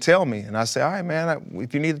 And they tell me. And I say, all right, man,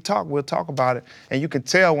 if you need to talk, we'll talk about it. And you can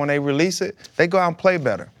tell when they release it, they go out and play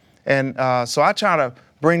better. And so I try to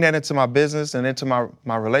bring that into my business and into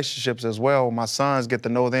my relationships as well. My sons, get to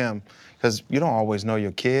know them, because you don't always know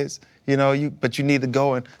your kids. but you need to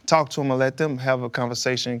go and talk to them and let them have a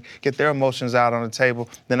conversation, get their emotions out on the table.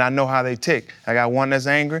 Then I know how they tick. I got one that's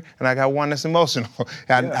angry and I got one that's emotional.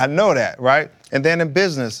 I know that, right? And then in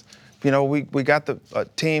business, we got the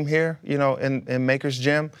team here, in Maker's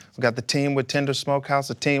Gym. We got the team with Tender Smokehouse,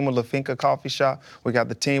 the team with La Finca Coffee Shop. We got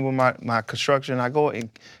the team with my construction. I go and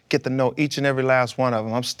get to know each and every last one of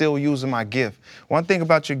them. I'm still using my gift. One thing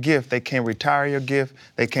about your gift, they can't retire your gift.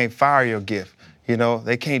 They can't fire your gift.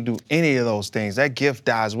 They can't do any of those things. That gift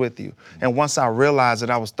dies with you. And once I realized that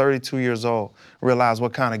I was 32 years old, realized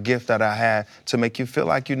what kind of gift that I had to make you feel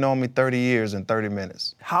like you know me 30 years in 30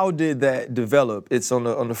 minutes. How did that develop? It's on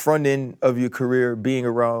the front end of your career, being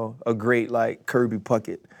around a great like Kirby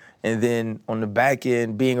Puckett, and then on the back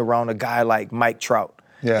end, being around a guy like Mike Trout.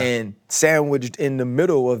 Yeah. And sandwiched in the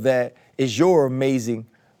middle of that is your amazing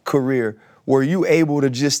career. Were you able to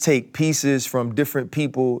just take pieces from different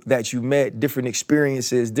people that you met, different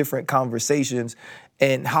experiences, different conversations,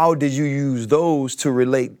 and how did you use those to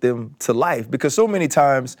relate them to life? Because so many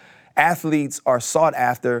times athletes are sought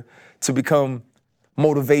after to become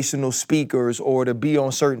motivational speakers or to be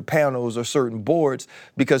on certain panels or certain boards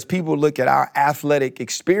because people look at our athletic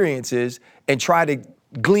experiences and try to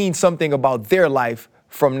glean something about their life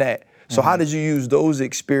from that. So how did you use those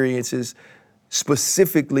experiences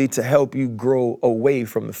specifically to help you grow away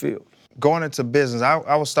from the field? Going into business,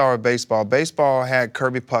 I would start with baseball. Baseball had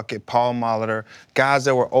Kirby Puckett, Paul Molitor, guys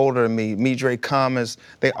that were older than me, Midre Thomas.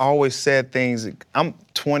 They always said things. I'm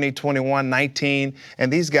 20, 21, 19,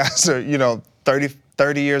 and these guys are,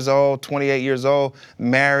 30 years old, 28 years old,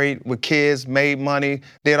 married with kids, made money,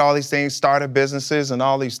 did all these things, started businesses and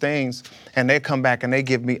all these things. And they come back and they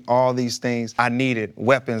give me all these things I needed,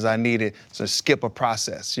 weapons I needed to skip a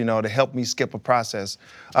process, to help me skip a process.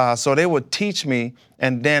 So they would teach me,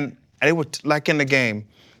 and then they would, like in the game,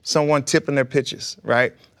 someone tipping their pitches,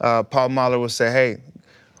 right? Paul Mahler would say, hey,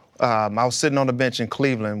 I was sitting on the bench in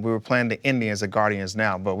Cleveland. We were playing the Indians, the Guardians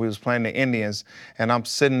now, but we was playing the Indians, and I'm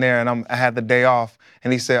sitting there, and I had the day off,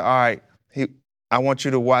 and he said, all right, I want you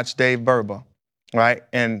to watch Dave Burba, right,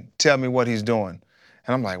 and tell me what he's doing.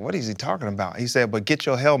 And I'm like, what is he talking about? He said, but get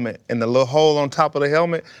your helmet in the little hole on top of the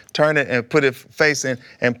helmet, turn it and put it facing,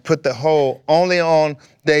 and put the hole only on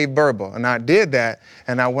Dave Burba. And I did that,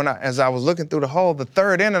 and as I was looking through the hole, the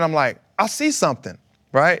third inning, I'm like, I see something.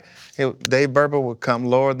 Right? Dave Burba would come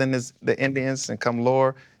lower than the Indians and come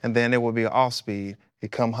lower, and then it would be an off speed.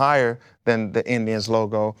 He'd come higher than the Indians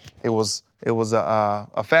logo. It was a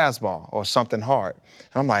fastball or something hard.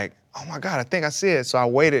 And I'm like, oh my God, I think I see it. So I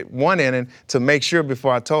waited one inning to make sure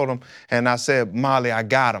before I told him, and I said, Molly, I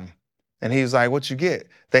got him. And he was like, what you get?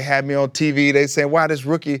 They had me on TV. They said, wow, this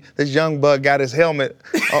young bug got his helmet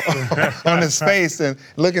on his face and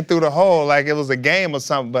looking through the hole like it was a game or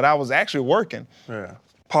something, but I was actually working. Yeah.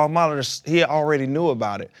 Paul Molitor, he already knew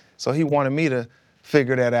about it. So he wanted me to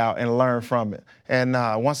figure that out and learn from it. And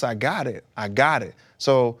once I got it, I got it.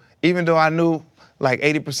 So even though I knew like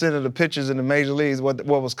 80% of the pitchers in the major leagues, what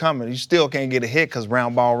was coming, you still can't get a hit because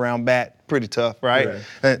round ball, round bat, pretty tough, right? Yeah.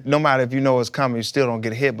 And no matter if you know it's coming, you still don't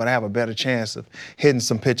get a hit, but I have a better chance of hitting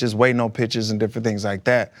some pitches, waiting on pitches, and different things like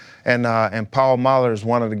that. And Paul Molitor is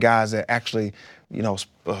one of the guys that actually,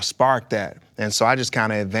 sparked that. And so I just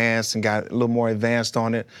kind of advanced and got a little more advanced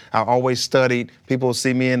on it. I always studied. People will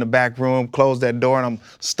see me in the back room, close that door, and I'm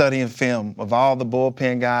studying film of all the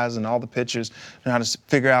bullpen guys and all the pitchers, trying to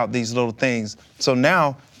figure out these little things. So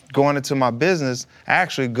now, going into my business, I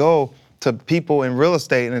actually go to people in real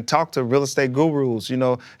estate and talk to real estate gurus.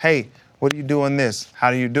 Hey, what are you doing this?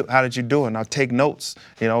 How did you do it? And I'll take notes.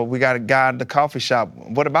 We got a guy at the coffee shop.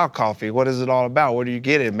 What about coffee? What is it all about? Where do you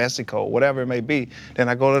get it? Mexico, whatever it may be. Then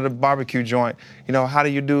I go to the barbecue joint. How do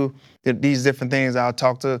you do these different things? I'll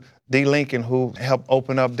talk to D. Lincoln, who helped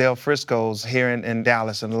open up Del Frisco's here in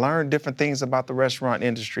Dallas, and learn different things about the restaurant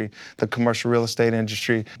industry, the commercial real estate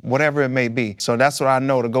industry, whatever it may be. So that's what I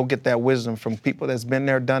know, to go get that wisdom from people that's been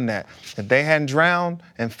there, done that. If they hadn't drowned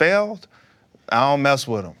and failed, I don't mess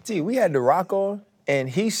with them. See, we had The Rock on, and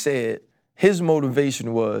he said his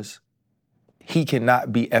motivation was he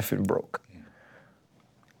cannot be effing broke.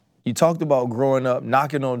 You talked about growing up,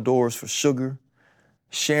 knocking on doors for sugar,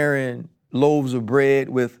 sharing loaves of bread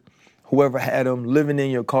with whoever had them, living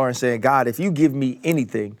in your car and saying, God, if you give me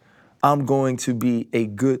anything, I'm going to be a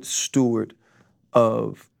good steward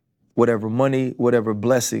of whatever money, whatever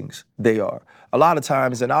blessings they are. A lot of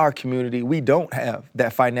times in our community, we don't have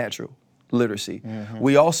that financial literacy. Mm-hmm.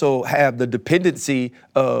 We also have the dependency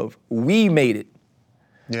of we made it.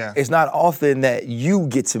 Yeah. It's not often that you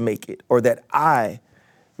get to make it or that I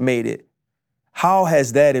made it. How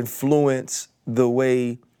has that influenced the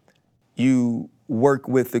way you work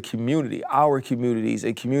with the community, our communities,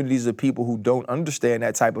 and communities of people who don't understand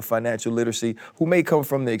that type of financial literacy, who may come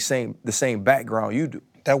from the same background you do?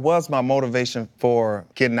 That was my motivation for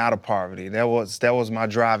getting out of poverty. That was my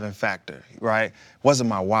driving factor, right? Wasn't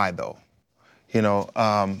my why though. You know,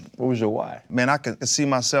 What was your why? man, I could see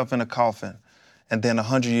myself in a coffin, and then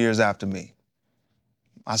 100 years after me.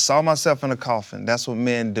 I saw myself in a coffin. That's what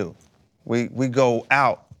men do. We go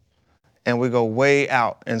out, and we go way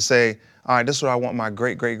out and say, all right, this is what I want my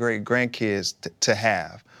great-great-great-grandkids to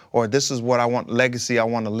have. Or this is what I want, legacy I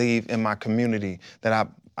want to leave in my community, that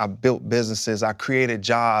I built businesses, I created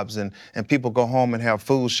jobs, and people go home and have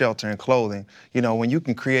food, shelter, and clothing. You know, when you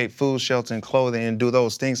can create food, shelter, and clothing and do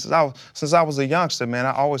those things, since I was a youngster, man,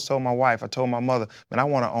 I always told my wife, I told my mother, man, I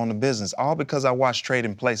want to own a business, all because I watched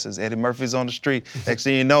Trading Places. Eddie Murphy's on the street. Next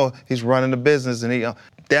thing you know, he's running the business, and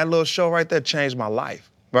that little show right there changed my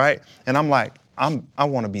life, right? And I'm like, I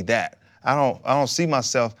want to be that. I don't see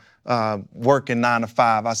myself working 9 to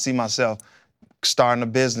 5. I see myself starting a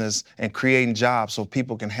business and creating jobs so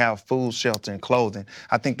people can have food, shelter, and clothing.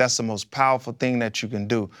 I think that's the most powerful thing that you can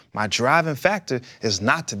do. My driving factor is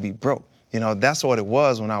not to be broke. You know, that's what it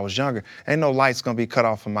was when I was younger. Ain't no lights gonna be cut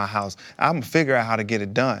off in my house. I'm gonna figure out how to get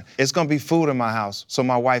it done. It's gonna be food in my house so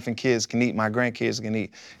my wife and kids can eat, my grandkids can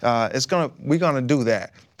eat. We're gonna do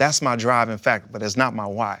that. That's my driving factor, but it's not my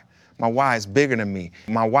why. My why is bigger than me.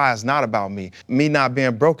 My why is not about me. Me not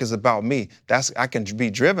being broke is about me. I can be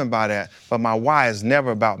driven by that, but my why is never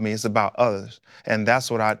about me. It's about others. And that's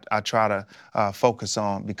what I try to focus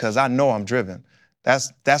on, because I know I'm driven.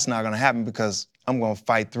 That's not gonna happen because I'm gonna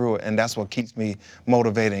fight through it, and that's what keeps me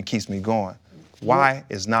motivated and keeps me going. Why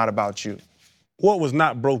is not about you. What was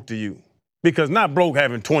not broke to you? Because not broke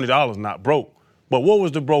having $20 not broke, but what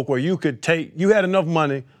was the broke where you had enough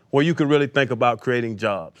money where you could really think about creating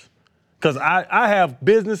jobs? Because I have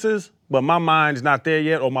businesses, but my mind's not there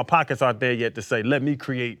yet, or my pockets aren't there yet to say, let me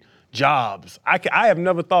create jobs. I have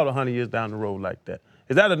never thought 100 years down the road like that.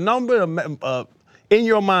 Is that a number in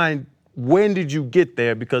your mind? When did you get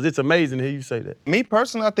there? Because it's amazing to hear you say that. Me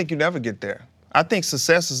personally, I think you never get there. I think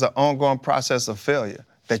success is an ongoing process of failure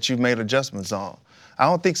that you've made adjustments on. I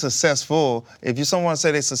don't think successful, if someone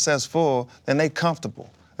say they're successful, then they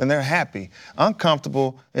comfortable. And they're happy.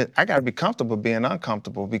 Uncomfortable, I gotta be comfortable being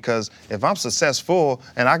uncomfortable, because if I'm successful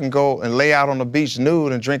and I can go and lay out on the beach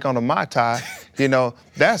nude and drink on a Mai Tai, you know,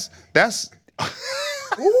 that's That's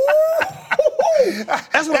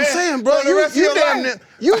what I'm saying, bro.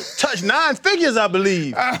 You touch 9 figures, I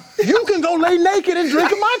believe. You can go lay naked and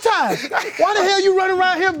drink a Mai Tai. Why the hell you running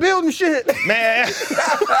around here building shit? Man.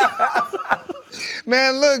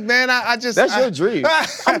 Man, look, man, That's your dream.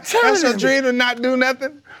 I'm telling you. That's your dream to not do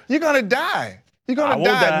nothing? You're gonna die. You're gonna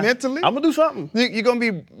die mentally. I'm gonna do something. You're gonna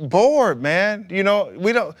be bored, man. You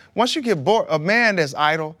know, once you get bored, a man that's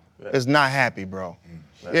idle is not happy, bro.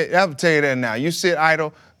 I'll tell you that now. You sit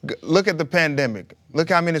idle, look at the pandemic. Look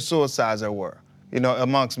how many suicides there were, you know,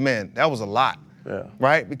 amongst men. That was a lot,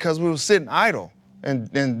 right? Because we were sitting idle and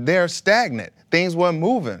they're stagnant. Things weren't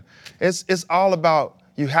moving. It's all about,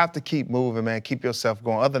 you have to keep moving, man. Keep yourself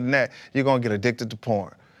going. Other than that, you're gonna get addicted to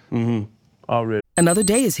porn. Mm-hmm. Already. Another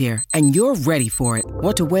day is here, and you're ready for it.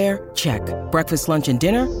 What to wear? Check. Breakfast, lunch, and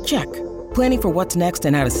dinner? Check. Planning for what's next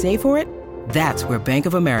and how to save for it? That's where Bank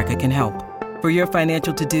of America can help. For your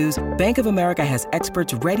financial to-dos, Bank of America has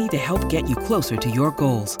experts ready to help get you closer to your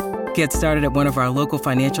goals. Get started at one of our local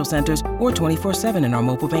financial centers or 24/7 in our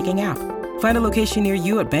mobile banking app. Find a location near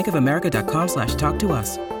you at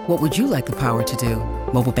bankofamerica.com/talktous. What would you like the power to do?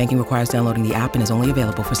 Mobile banking requires downloading the app and is only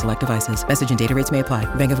available for select devices. Message and data rates may apply.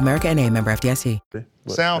 Bank of America N.A., member FDIC.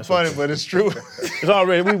 Sound funny, but it's true. It's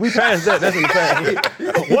already, we passed that. That's in the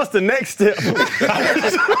past. What's the next step?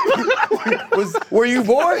 Were you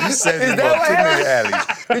bored? Is that what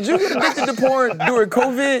happened? Did you get addicted to porn during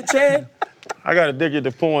COVID, Chad? I got addicted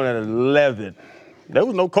to porn at 11. There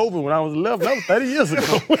was no COVID when I was 11. That was 30 years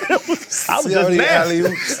ago. I was just nasty.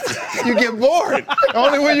 You get bored.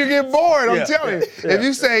 Only when you get bored, I'm telling you. Yeah. If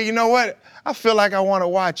you say, you know what, I feel like I want to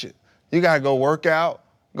watch it, you got to go work out,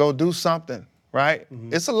 go do something, right?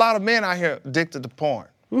 Mm-hmm. It's a lot of men out here addicted to porn.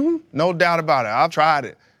 Mm-hmm. No doubt about it. I've tried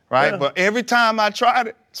it, right? Yeah. But every time I tried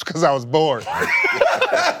it, it's because I was bored.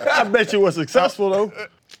 I bet you were successful, though.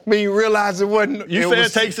 I mean, you realize it wasn't. You said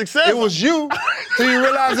it takes success. It was you. So you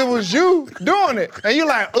realize it was you doing it. And you're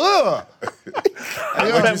like, ugh.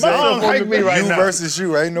 Don't like me right now. You versus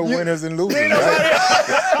you. Ain't no winners and losers. Ain't no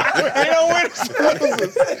winners and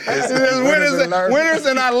losers. There's winners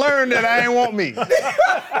and I learned that I ain't want me.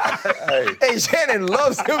 Hey, Shannon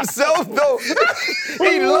loves himself, though.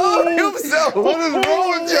 He loves himself. What is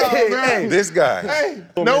wrong with y'all, hey. This guy. Hey,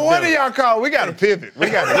 no wonder y'all call. We got to pivot. We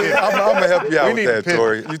got to pivot. I'm gonna help you out We with need to that, pivot.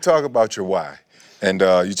 Torii. You talk about your why, and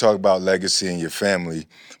you talk about legacy and your family,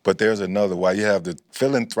 but there's another why. You have the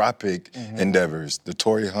philanthropic endeavors, the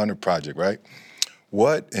Torii Hunter Project, right?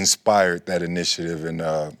 What inspired that initiative, and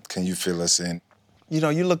can you fill us in? You know,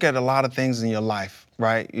 you look at a lot of things in your life,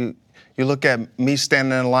 right? You look at me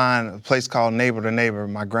standing in line, a place called Neighbor to Neighbor.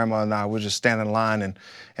 My grandma and I, we just standing in line,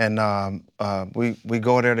 and we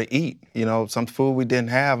go there to eat. You know, some food we didn't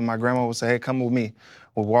have, and my grandma would say, "Hey, come with me."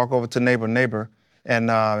 We'll walk over to Neighbor to Neighbor, and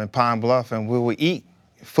in Pine Bluff, and we would eat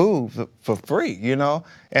food for free. You know,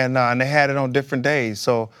 and they had it on different days.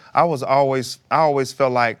 So I always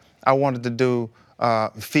felt like I wanted to do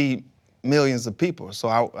feed millions of people. So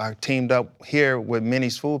I teamed up here with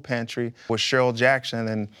Minnie's Food Pantry with Cheryl Jackson,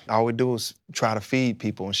 and all we do is try to feed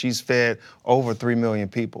people. And she's fed over 3 million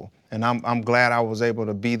people. And I'm glad I was able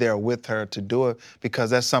to be there with her to do it,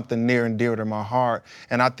 because that's something near and dear to my heart.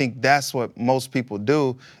 And I think that's what most people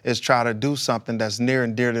do, is try to do something that's near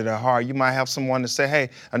and dear to their heart. You might have someone to say, "Hey,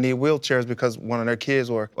 I need wheelchairs," because one of their kids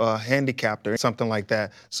were handicapped or something like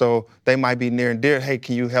that. So they might be near and dear. "Hey,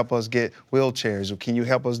 can you help us get wheelchairs?" Or "Can you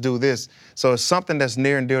help us do this?" So it's something that's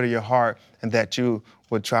near and dear to your heart and that you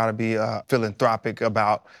would try to be philanthropic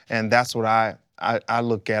about. And that's what I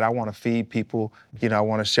look at. I want to feed people, you know, I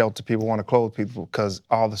want to shelter people, I want to clothe people, because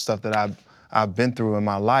all the stuff that I've been through in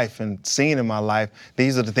my life and seen in my life,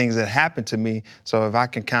 these are the things that happened to me. So if I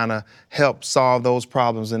can kind of help solve those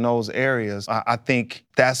problems in those areas, I think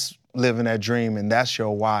that's living that dream, and that's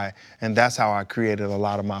your why. And that's how I created a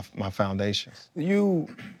lot of my foundations. You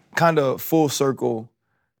kind of full circle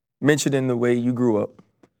mentioning the way you grew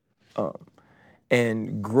up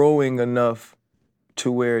and growing enough to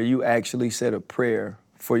where you actually said a prayer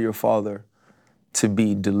for your father to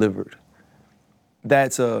be delivered.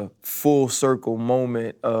 That's a full circle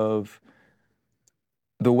moment of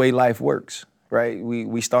the way life works, right?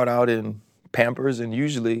 We start out in Pampers, and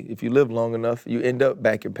usually if you live long enough, you end up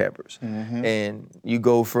back in Pampers. And you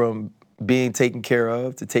go from being taken care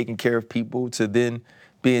of to taking care of people to then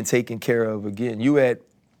being taken care of again. You had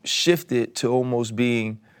shifted to almost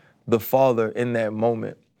being the father in that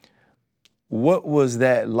moment. What was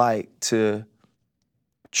that like to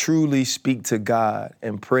truly speak to God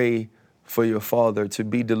and pray for your father to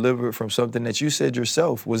be delivered from something that you said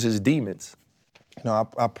yourself was his demons? You know,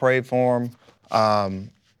 I prayed for him,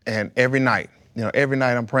 and every night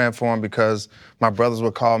I'm praying for him, because my brothers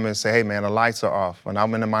would call me and say, "Hey man, the lights are off." When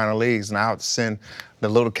I'm in the minor leagues, and I have to send the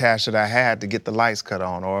little cash that I had to get the lights cut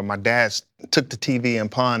on, or my dad took the TV and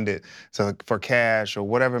pawned it for cash, or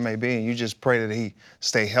whatever it may be, and you just pray that he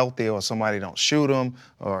stay healthy, or somebody don't shoot him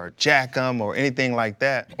or jack him or anything like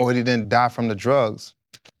that, or he didn't die from the drugs.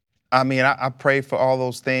 I mean, I prayed for all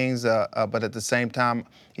those things, but at the same time,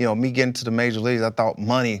 you know, me getting to the major leagues, I thought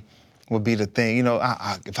money would be the thing. You know,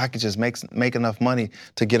 if I could just make enough money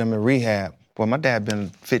to get him in rehab. Well, my dad been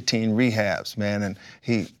 15 rehabs, man, and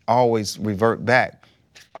he always revert back.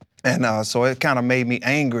 And so it kind of made me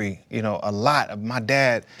angry, you know, a lot. My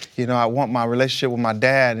dad, you know, I want my relationship with my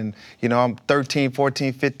dad, and, you know, I'm 13,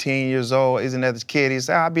 14, 15 years old, isn't that this kid? He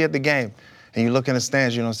said, "I'll be at the game." And you look in the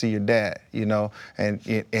stands, you don't see your dad, you know, and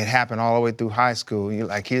it happened all the way through high school. You're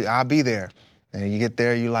like, "I'll be there." And you get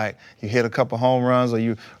there, you hit a couple home runs, or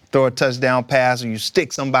you throw a touchdown pass, or you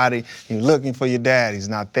stick somebody, you're looking for your dad, he's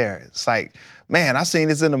not there. It's like, man, I seen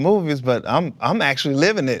this in the movies, but I'm actually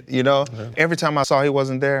living it, you know? Every time I saw he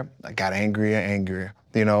wasn't there, I got angrier and angrier,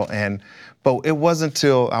 you know? But it wasn't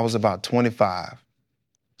until I was about 25,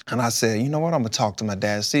 and I said, you know what, I'm gonna talk to my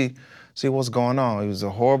dad, see what's going on. He was a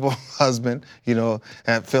horrible husband, you know,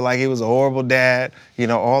 and I feel like he was a horrible dad, you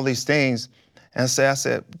know, all these things. And so I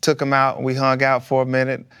said, took him out, we hung out for a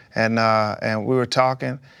minute, and we were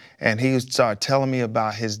talking, and he started telling me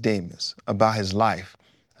about his demons, about his life,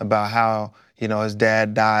 about how, you know, his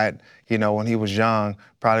dad died, you know, when he was young,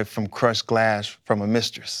 probably from crushed glass from a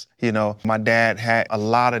mistress. You know, my dad had a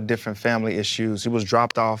lot of different family issues. He was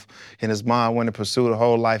dropped off, and his mom went and pursued a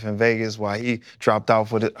whole life in Vegas while he dropped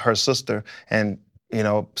off with her sister and, you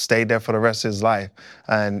know, stayed there for the rest of his life.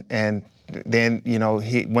 And then, you know,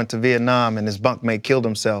 he went to Vietnam, and his bunkmate killed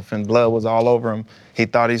himself, and blood was all over him. He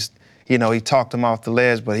thought he talked him off the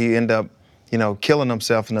ledge, but he ended up, you know, killing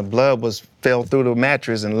himself, and the blood fell through the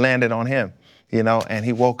mattress and landed on him, you know, and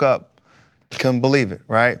he woke up, couldn't believe it,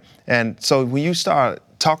 right? And so when you start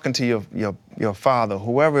talking to your father,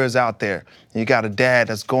 whoever is out there, and you got a dad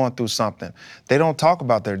that's going through something, they don't talk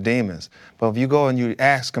about their demons. But if you go and you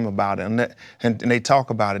ask them about it, and they talk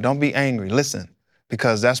about it, don't be angry. Listen,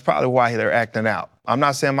 because that's probably why they're acting out. I'm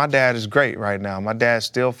not saying my dad is great right now. My dad's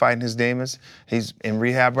still fighting his demons. He's in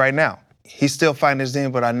rehab right now. He's still fighting his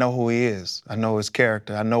demons, but I know who he is. I know his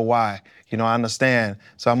character. I know why. I understand.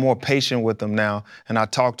 So I'm more patient with him now, and I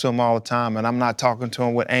talk to him all the time, and I'm not talking to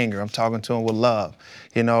him with anger. I'm talking to him with love.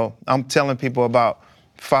 I'm telling people about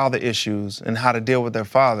father issues and how to deal with their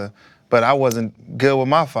father, but I wasn't good with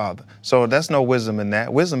my father. So there's no wisdom in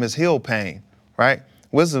that. Wisdom is heal pain, right?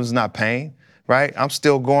 Wisdom is not pain. Right? I'm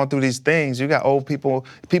still going through these things. You got old people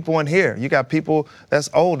in here. You got people that's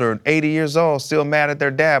older, 80 years old, still mad at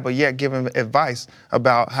their dad, but yet giving advice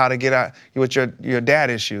about how to get out with your dad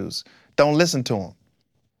issues. Don't listen to them.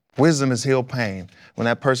 Wisdom is heal pain. When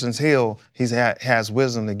that person's healed, he has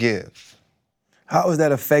wisdom to give. How has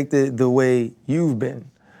that affected the way you've been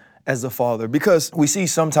as a father? Because we see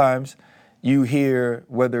sometimes you hear,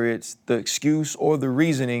 whether it's the excuse or the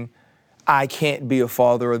reasoning, I can't be a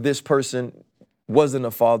father, or this person wasn't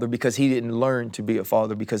a father because he didn't learn to be a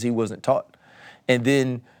father because he wasn't taught. And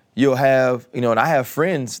then you'll have, and I have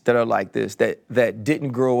friends that are like this, that didn't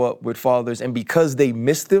grow up with fathers, and because they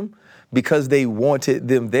missed them, because they wanted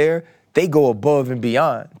them there, they go above and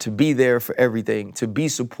beyond to be there for everything, to be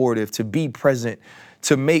supportive, to be present,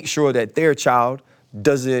 to make sure that their child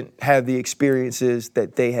doesn't have the experiences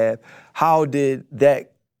that they have. How did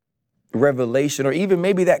that revelation, or even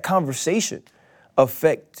maybe that conversation,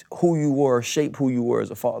 affect who you were, shape who you were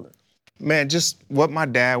as a father? Man, just what my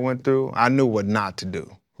dad went through, I knew what not to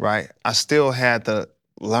do, right? I still had to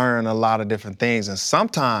learn a lot of different things. And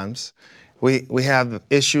sometimes we have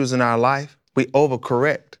issues in our life, we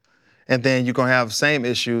overcorrect. And then you're gonna have the same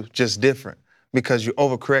issue, just different, because you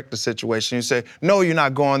overcorrect the situation. You say, no, you're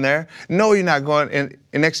not going there. No, you're not going. And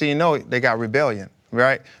next thing you know, they got rebellion.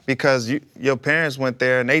 Right? Because your parents went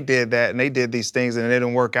there and they did that and they did these things and it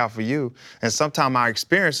didn't work out for you. And sometimes our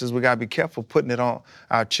experiences, we gotta be careful putting it on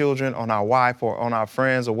our children, on our wife, or on our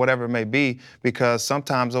friends, or whatever it may be, because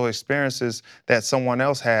sometimes those experiences that someone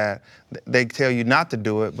else had, they tell you not to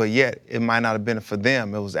do it, but yet it might not have been for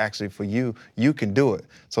them. It was actually for you. You can do it.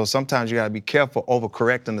 So sometimes you gotta be careful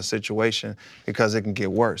overcorrecting the situation because it can get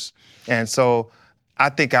worse. And so I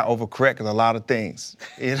think I overcorrected a lot of things.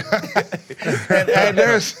 and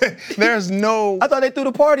there's no. I thought they threw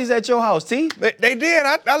the parties at your house, T. They did.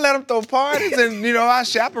 I let them throw parties, and I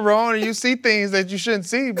chaperone, and you see things that you shouldn't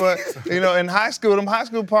see. But in high school, them high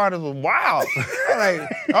school parties was wild. I'm like,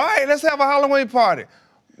 all right, let's have a Halloween party.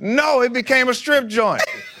 No, it became a strip joint.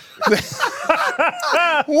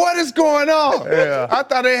 What is going on? Yeah. I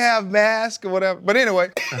thought they have masks or whatever. But anyway.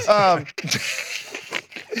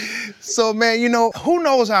 So, man, who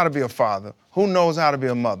knows how to be a father? Who knows how to be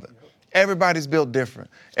a mother? Everybody's built different.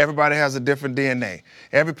 Everybody has a different DNA.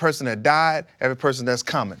 Every person that died, every person that's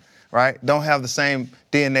coming, right, don't have the same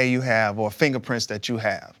DNA you have or fingerprints that you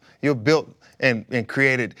have. You're built and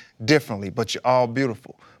created differently, but you're all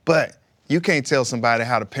beautiful. But you can't tell somebody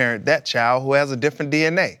how to parent that child who has a different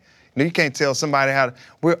DNA. You can't tell somebody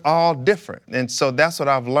we're all different. And so that's what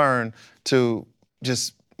I've learned, to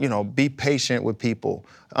just be patient with people,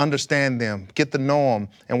 understand them, get to know them.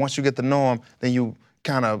 And once you get to know them, then you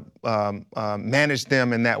kind of manage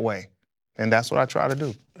them in that way. And that's what I try to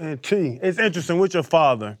do. And T, it's interesting with your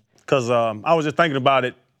father, because I was just thinking about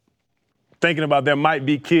there might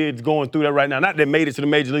be kids going through that right now. Not that made it to the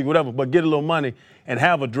major league, whatever, but get a little money and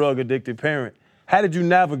have a drug-addicted parent. How did you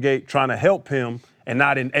navigate trying to help him and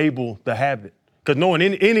not enable the habit? Because knowing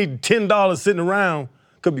any $10 sitting around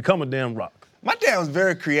could become a damn rock. My dad was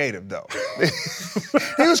very creative, though.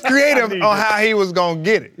 He was creative on how he was gonna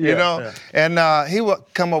get it, you know? Yeah. And he would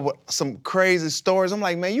come up with some crazy stories. I'm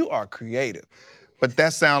like, man, you are creative. But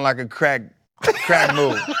that sounds like a crack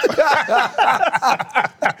move.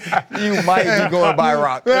 You might be going by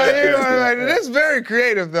rock. It's very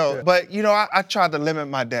creative, though. Yeah. But, I tried to limit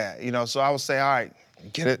my dad, so I would say, all right,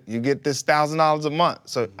 get it. You get this $1,000 a month.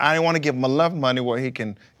 So I didn't want to give him enough money where he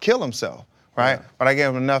can kill himself. Right? Yeah. But I gave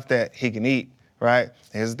him enough that he can eat, right?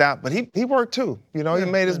 But he worked too. He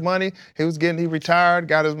made his money. He retired,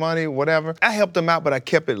 got his money, whatever. I helped him out, but I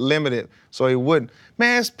kept it limited so he wouldn't.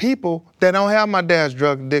 Man, it's people that don't have my dad's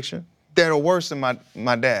drug addiction that are worse than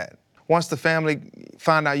my dad. Once the family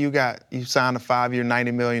find out you signed a 5-year,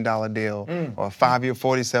 $90 million deal, or a 5-year,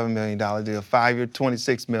 $47 million deal, 5-year,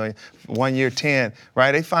 $26 million, 1 year, 10,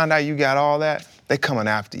 right? They find out you got all that, they coming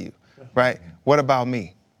after you, right? What about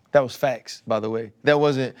me? That was facts, by the way. That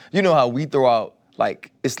wasn't, how we throw out,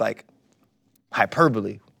 it's like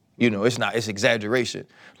hyperbole. It's exaggeration.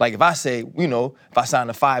 Like if I say, if I sign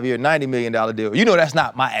a 5-year, $90 million deal, that's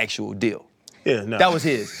not my actual deal. Yeah, no. That was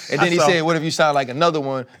his. And then he said, what if you signed like another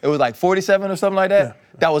one? It was like 47 or something like that? Yeah.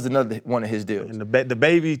 That was another one of his deals. And the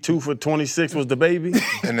baby, 2 for $26 was the baby.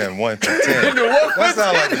 And then 1 for 10. That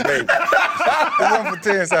sound like the baby. The 1 for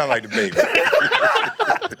 10 sound like the baby.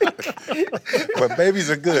 But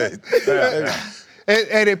babies are good.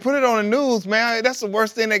 And they put it on the news, man. That's the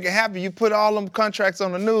worst thing that can happen. You put all them contracts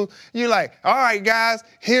on the news. You're like, all right, guys,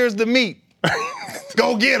 here's the meat.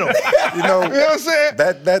 Go get them. You know what I'm saying?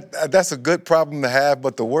 That's a good problem to have,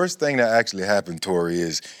 but the worst thing that actually happened, Torii,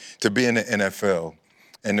 is to be in the NFL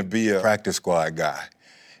and to be a practice squad guy.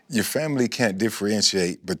 Your family can't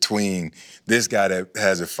differentiate between this guy that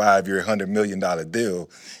has a 5-year, $100 million deal,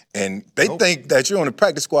 and they think that you're on the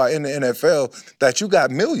practice squad in the NFL, that you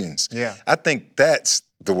got millions. Yeah. I think that's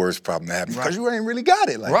the worst problem to happen, because you ain't really got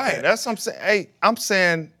it like that. That's what I'm saying. Hey, I'm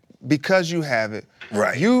saying because you have it,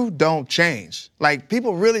 right, you don't change. Like,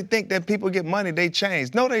 people really think that people get money, they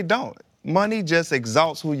change. No, they don't. Money just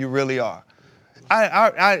exalts who you really are.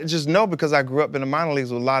 I just know, because I grew up in the minor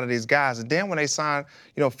leagues with a lot of these guys, and then when they sign,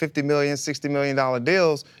 $50 million, $60 million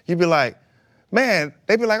deals, you'd be like, man,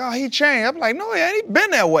 they'd be like, oh, he changed. I'm like, no, he ain't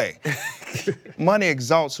been that way. Money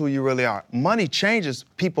exalts who you really are. Money changes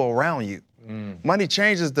people around you. Money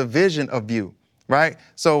changes the vision of you, right?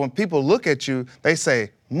 So when people look at you, they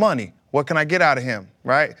say, money, what can I get out of him,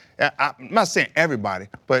 right? I'm not saying everybody,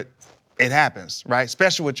 but it happens, right?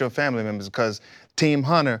 Especially with your family members, because Team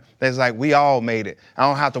Hunter, there's like, we all made it. I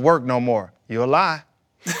don't have to work no more. You're a lie,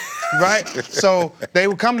 right? So they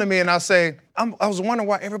would come to me and I'll say, I was wondering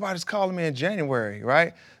why everybody's calling me in January,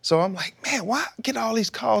 right? So I'm like, man, why get all these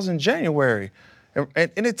calls in January?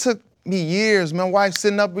 And it took me years. My wife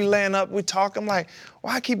sitting up, we laying up, we talk. I'm like,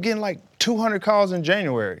 why I keep getting like 200 calls in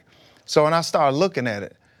January? So when I started looking at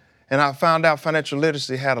it, and I found out financial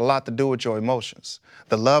literacy had a lot to do with your emotions.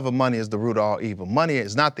 The love of money is the root of all evil. Money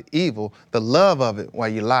is not the evil, the love of it, why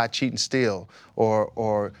you lie, cheat, and steal,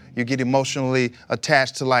 or you get emotionally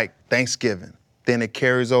attached to like Thanksgiving. Then it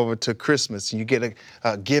carries over to Christmas, and you get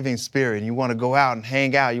a giving spirit, and you want to go out and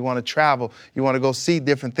hang out, you want to travel, you want to go see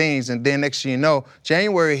different things, and then next thing you know,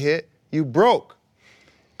 January hit, you broke.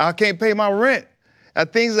 I can't pay my rent.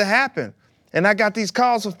 Things that happen. And I got these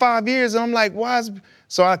calls for 5 years, and I'm like, why is...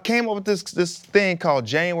 So I came up with this thing called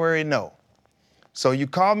January No. So you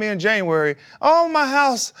call me in January, oh, my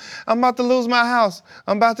house, I'm about to lose my house.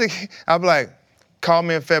 I'll be like, call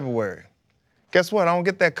me in February. Guess what? I don't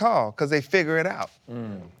get that call, because they figure it out,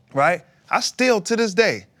 right? I still, to this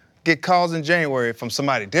day, get calls in January from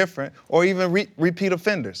somebody different, or even repeat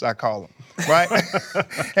offenders, I call them, right?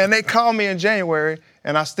 And they call me in January,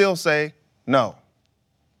 and I still say no.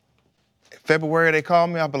 February, they call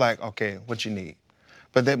me, I'll be like, okay, what you need?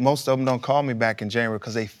 But most of them don't call me back in January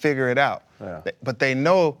because they figure it out. Yeah. But they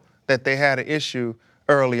know that they had an issue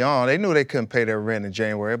early on. They knew they couldn't pay their rent in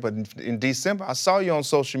January, but in December, I saw you on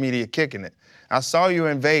social media kicking it. I saw you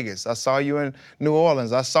in Vegas. I saw you in New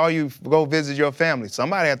Orleans. I saw you go visit your family.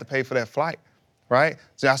 Somebody had to pay for that flight, right?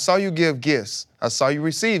 So I saw you give gifts. I saw you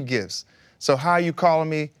receive gifts. So how are you calling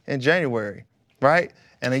me in January, right?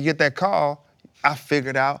 And then you get that call, I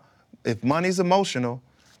figured out if money's emotional,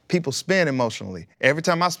 people spend emotionally. Every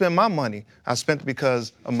time I spend my money, I spent it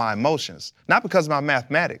because of my emotions, not because of my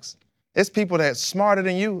mathematics. It's people that's smarter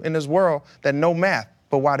than you in this world that know math,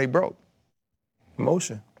 but why they broke?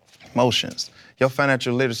 Emotions. Your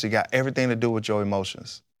financial literacy got everything to do with your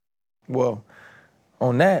emotions. Well,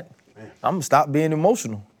 on that, I'm gonna stop being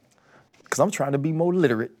emotional, because I'm trying to be more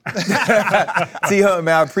literate. T. Hunt,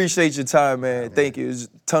 man, I appreciate your time, man. Thank you. There's a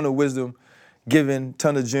ton of wisdom given,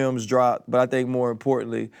 ton of gems dropped, but I think more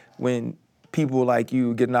importantly, when people like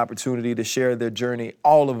you get an opportunity to share their journey,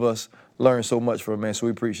 all of us learn so much from it, man, so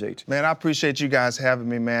we appreciate you. Man, I appreciate you guys having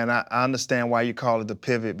me, man. I understand why you call it the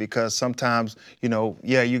pivot, because sometimes,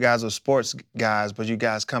 you guys are sports guys, but you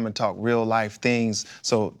guys come and talk real life things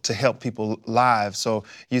so to help people live. So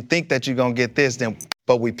you think that you're gonna get this,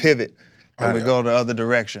 but we pivot. And we go the other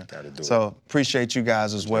direction. So appreciate you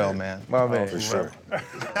guys as well, man. My man. For sure.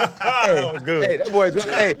 Good. Hey, that boy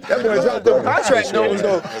dropped the contract numbers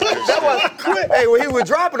though. Hey, when he was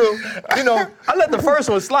dropping them, I let the first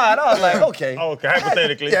one slide. I was like, okay. Okay,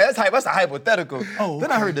 hypothetically. Yeah, that's a hypothetical.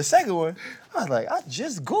 Then I heard the second one. I was like, I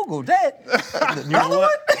just Googled that. You know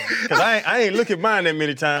what? Because I ain't look at mine that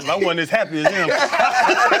many times. I wasn't as happy as him.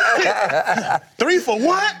 3 for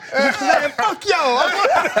what? Man, fuck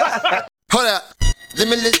y'all. Hold up,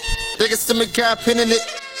 limitless, biggest stomach guy pinning it.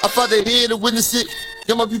 I fought the here to witness it.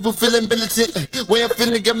 Got my people feeling militant. Way I'm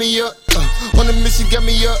feeling got me up. On the mission got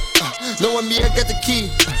me up. Knowing me, I got the key.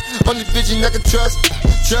 Only vision I can trust.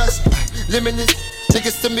 Limitless,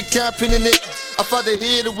 biggest stomach guy pinning it. I fought the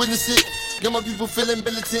here to witness it. Got my people feeling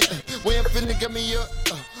militant. Way I'm finna get me up.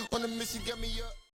 On a mission, get me up.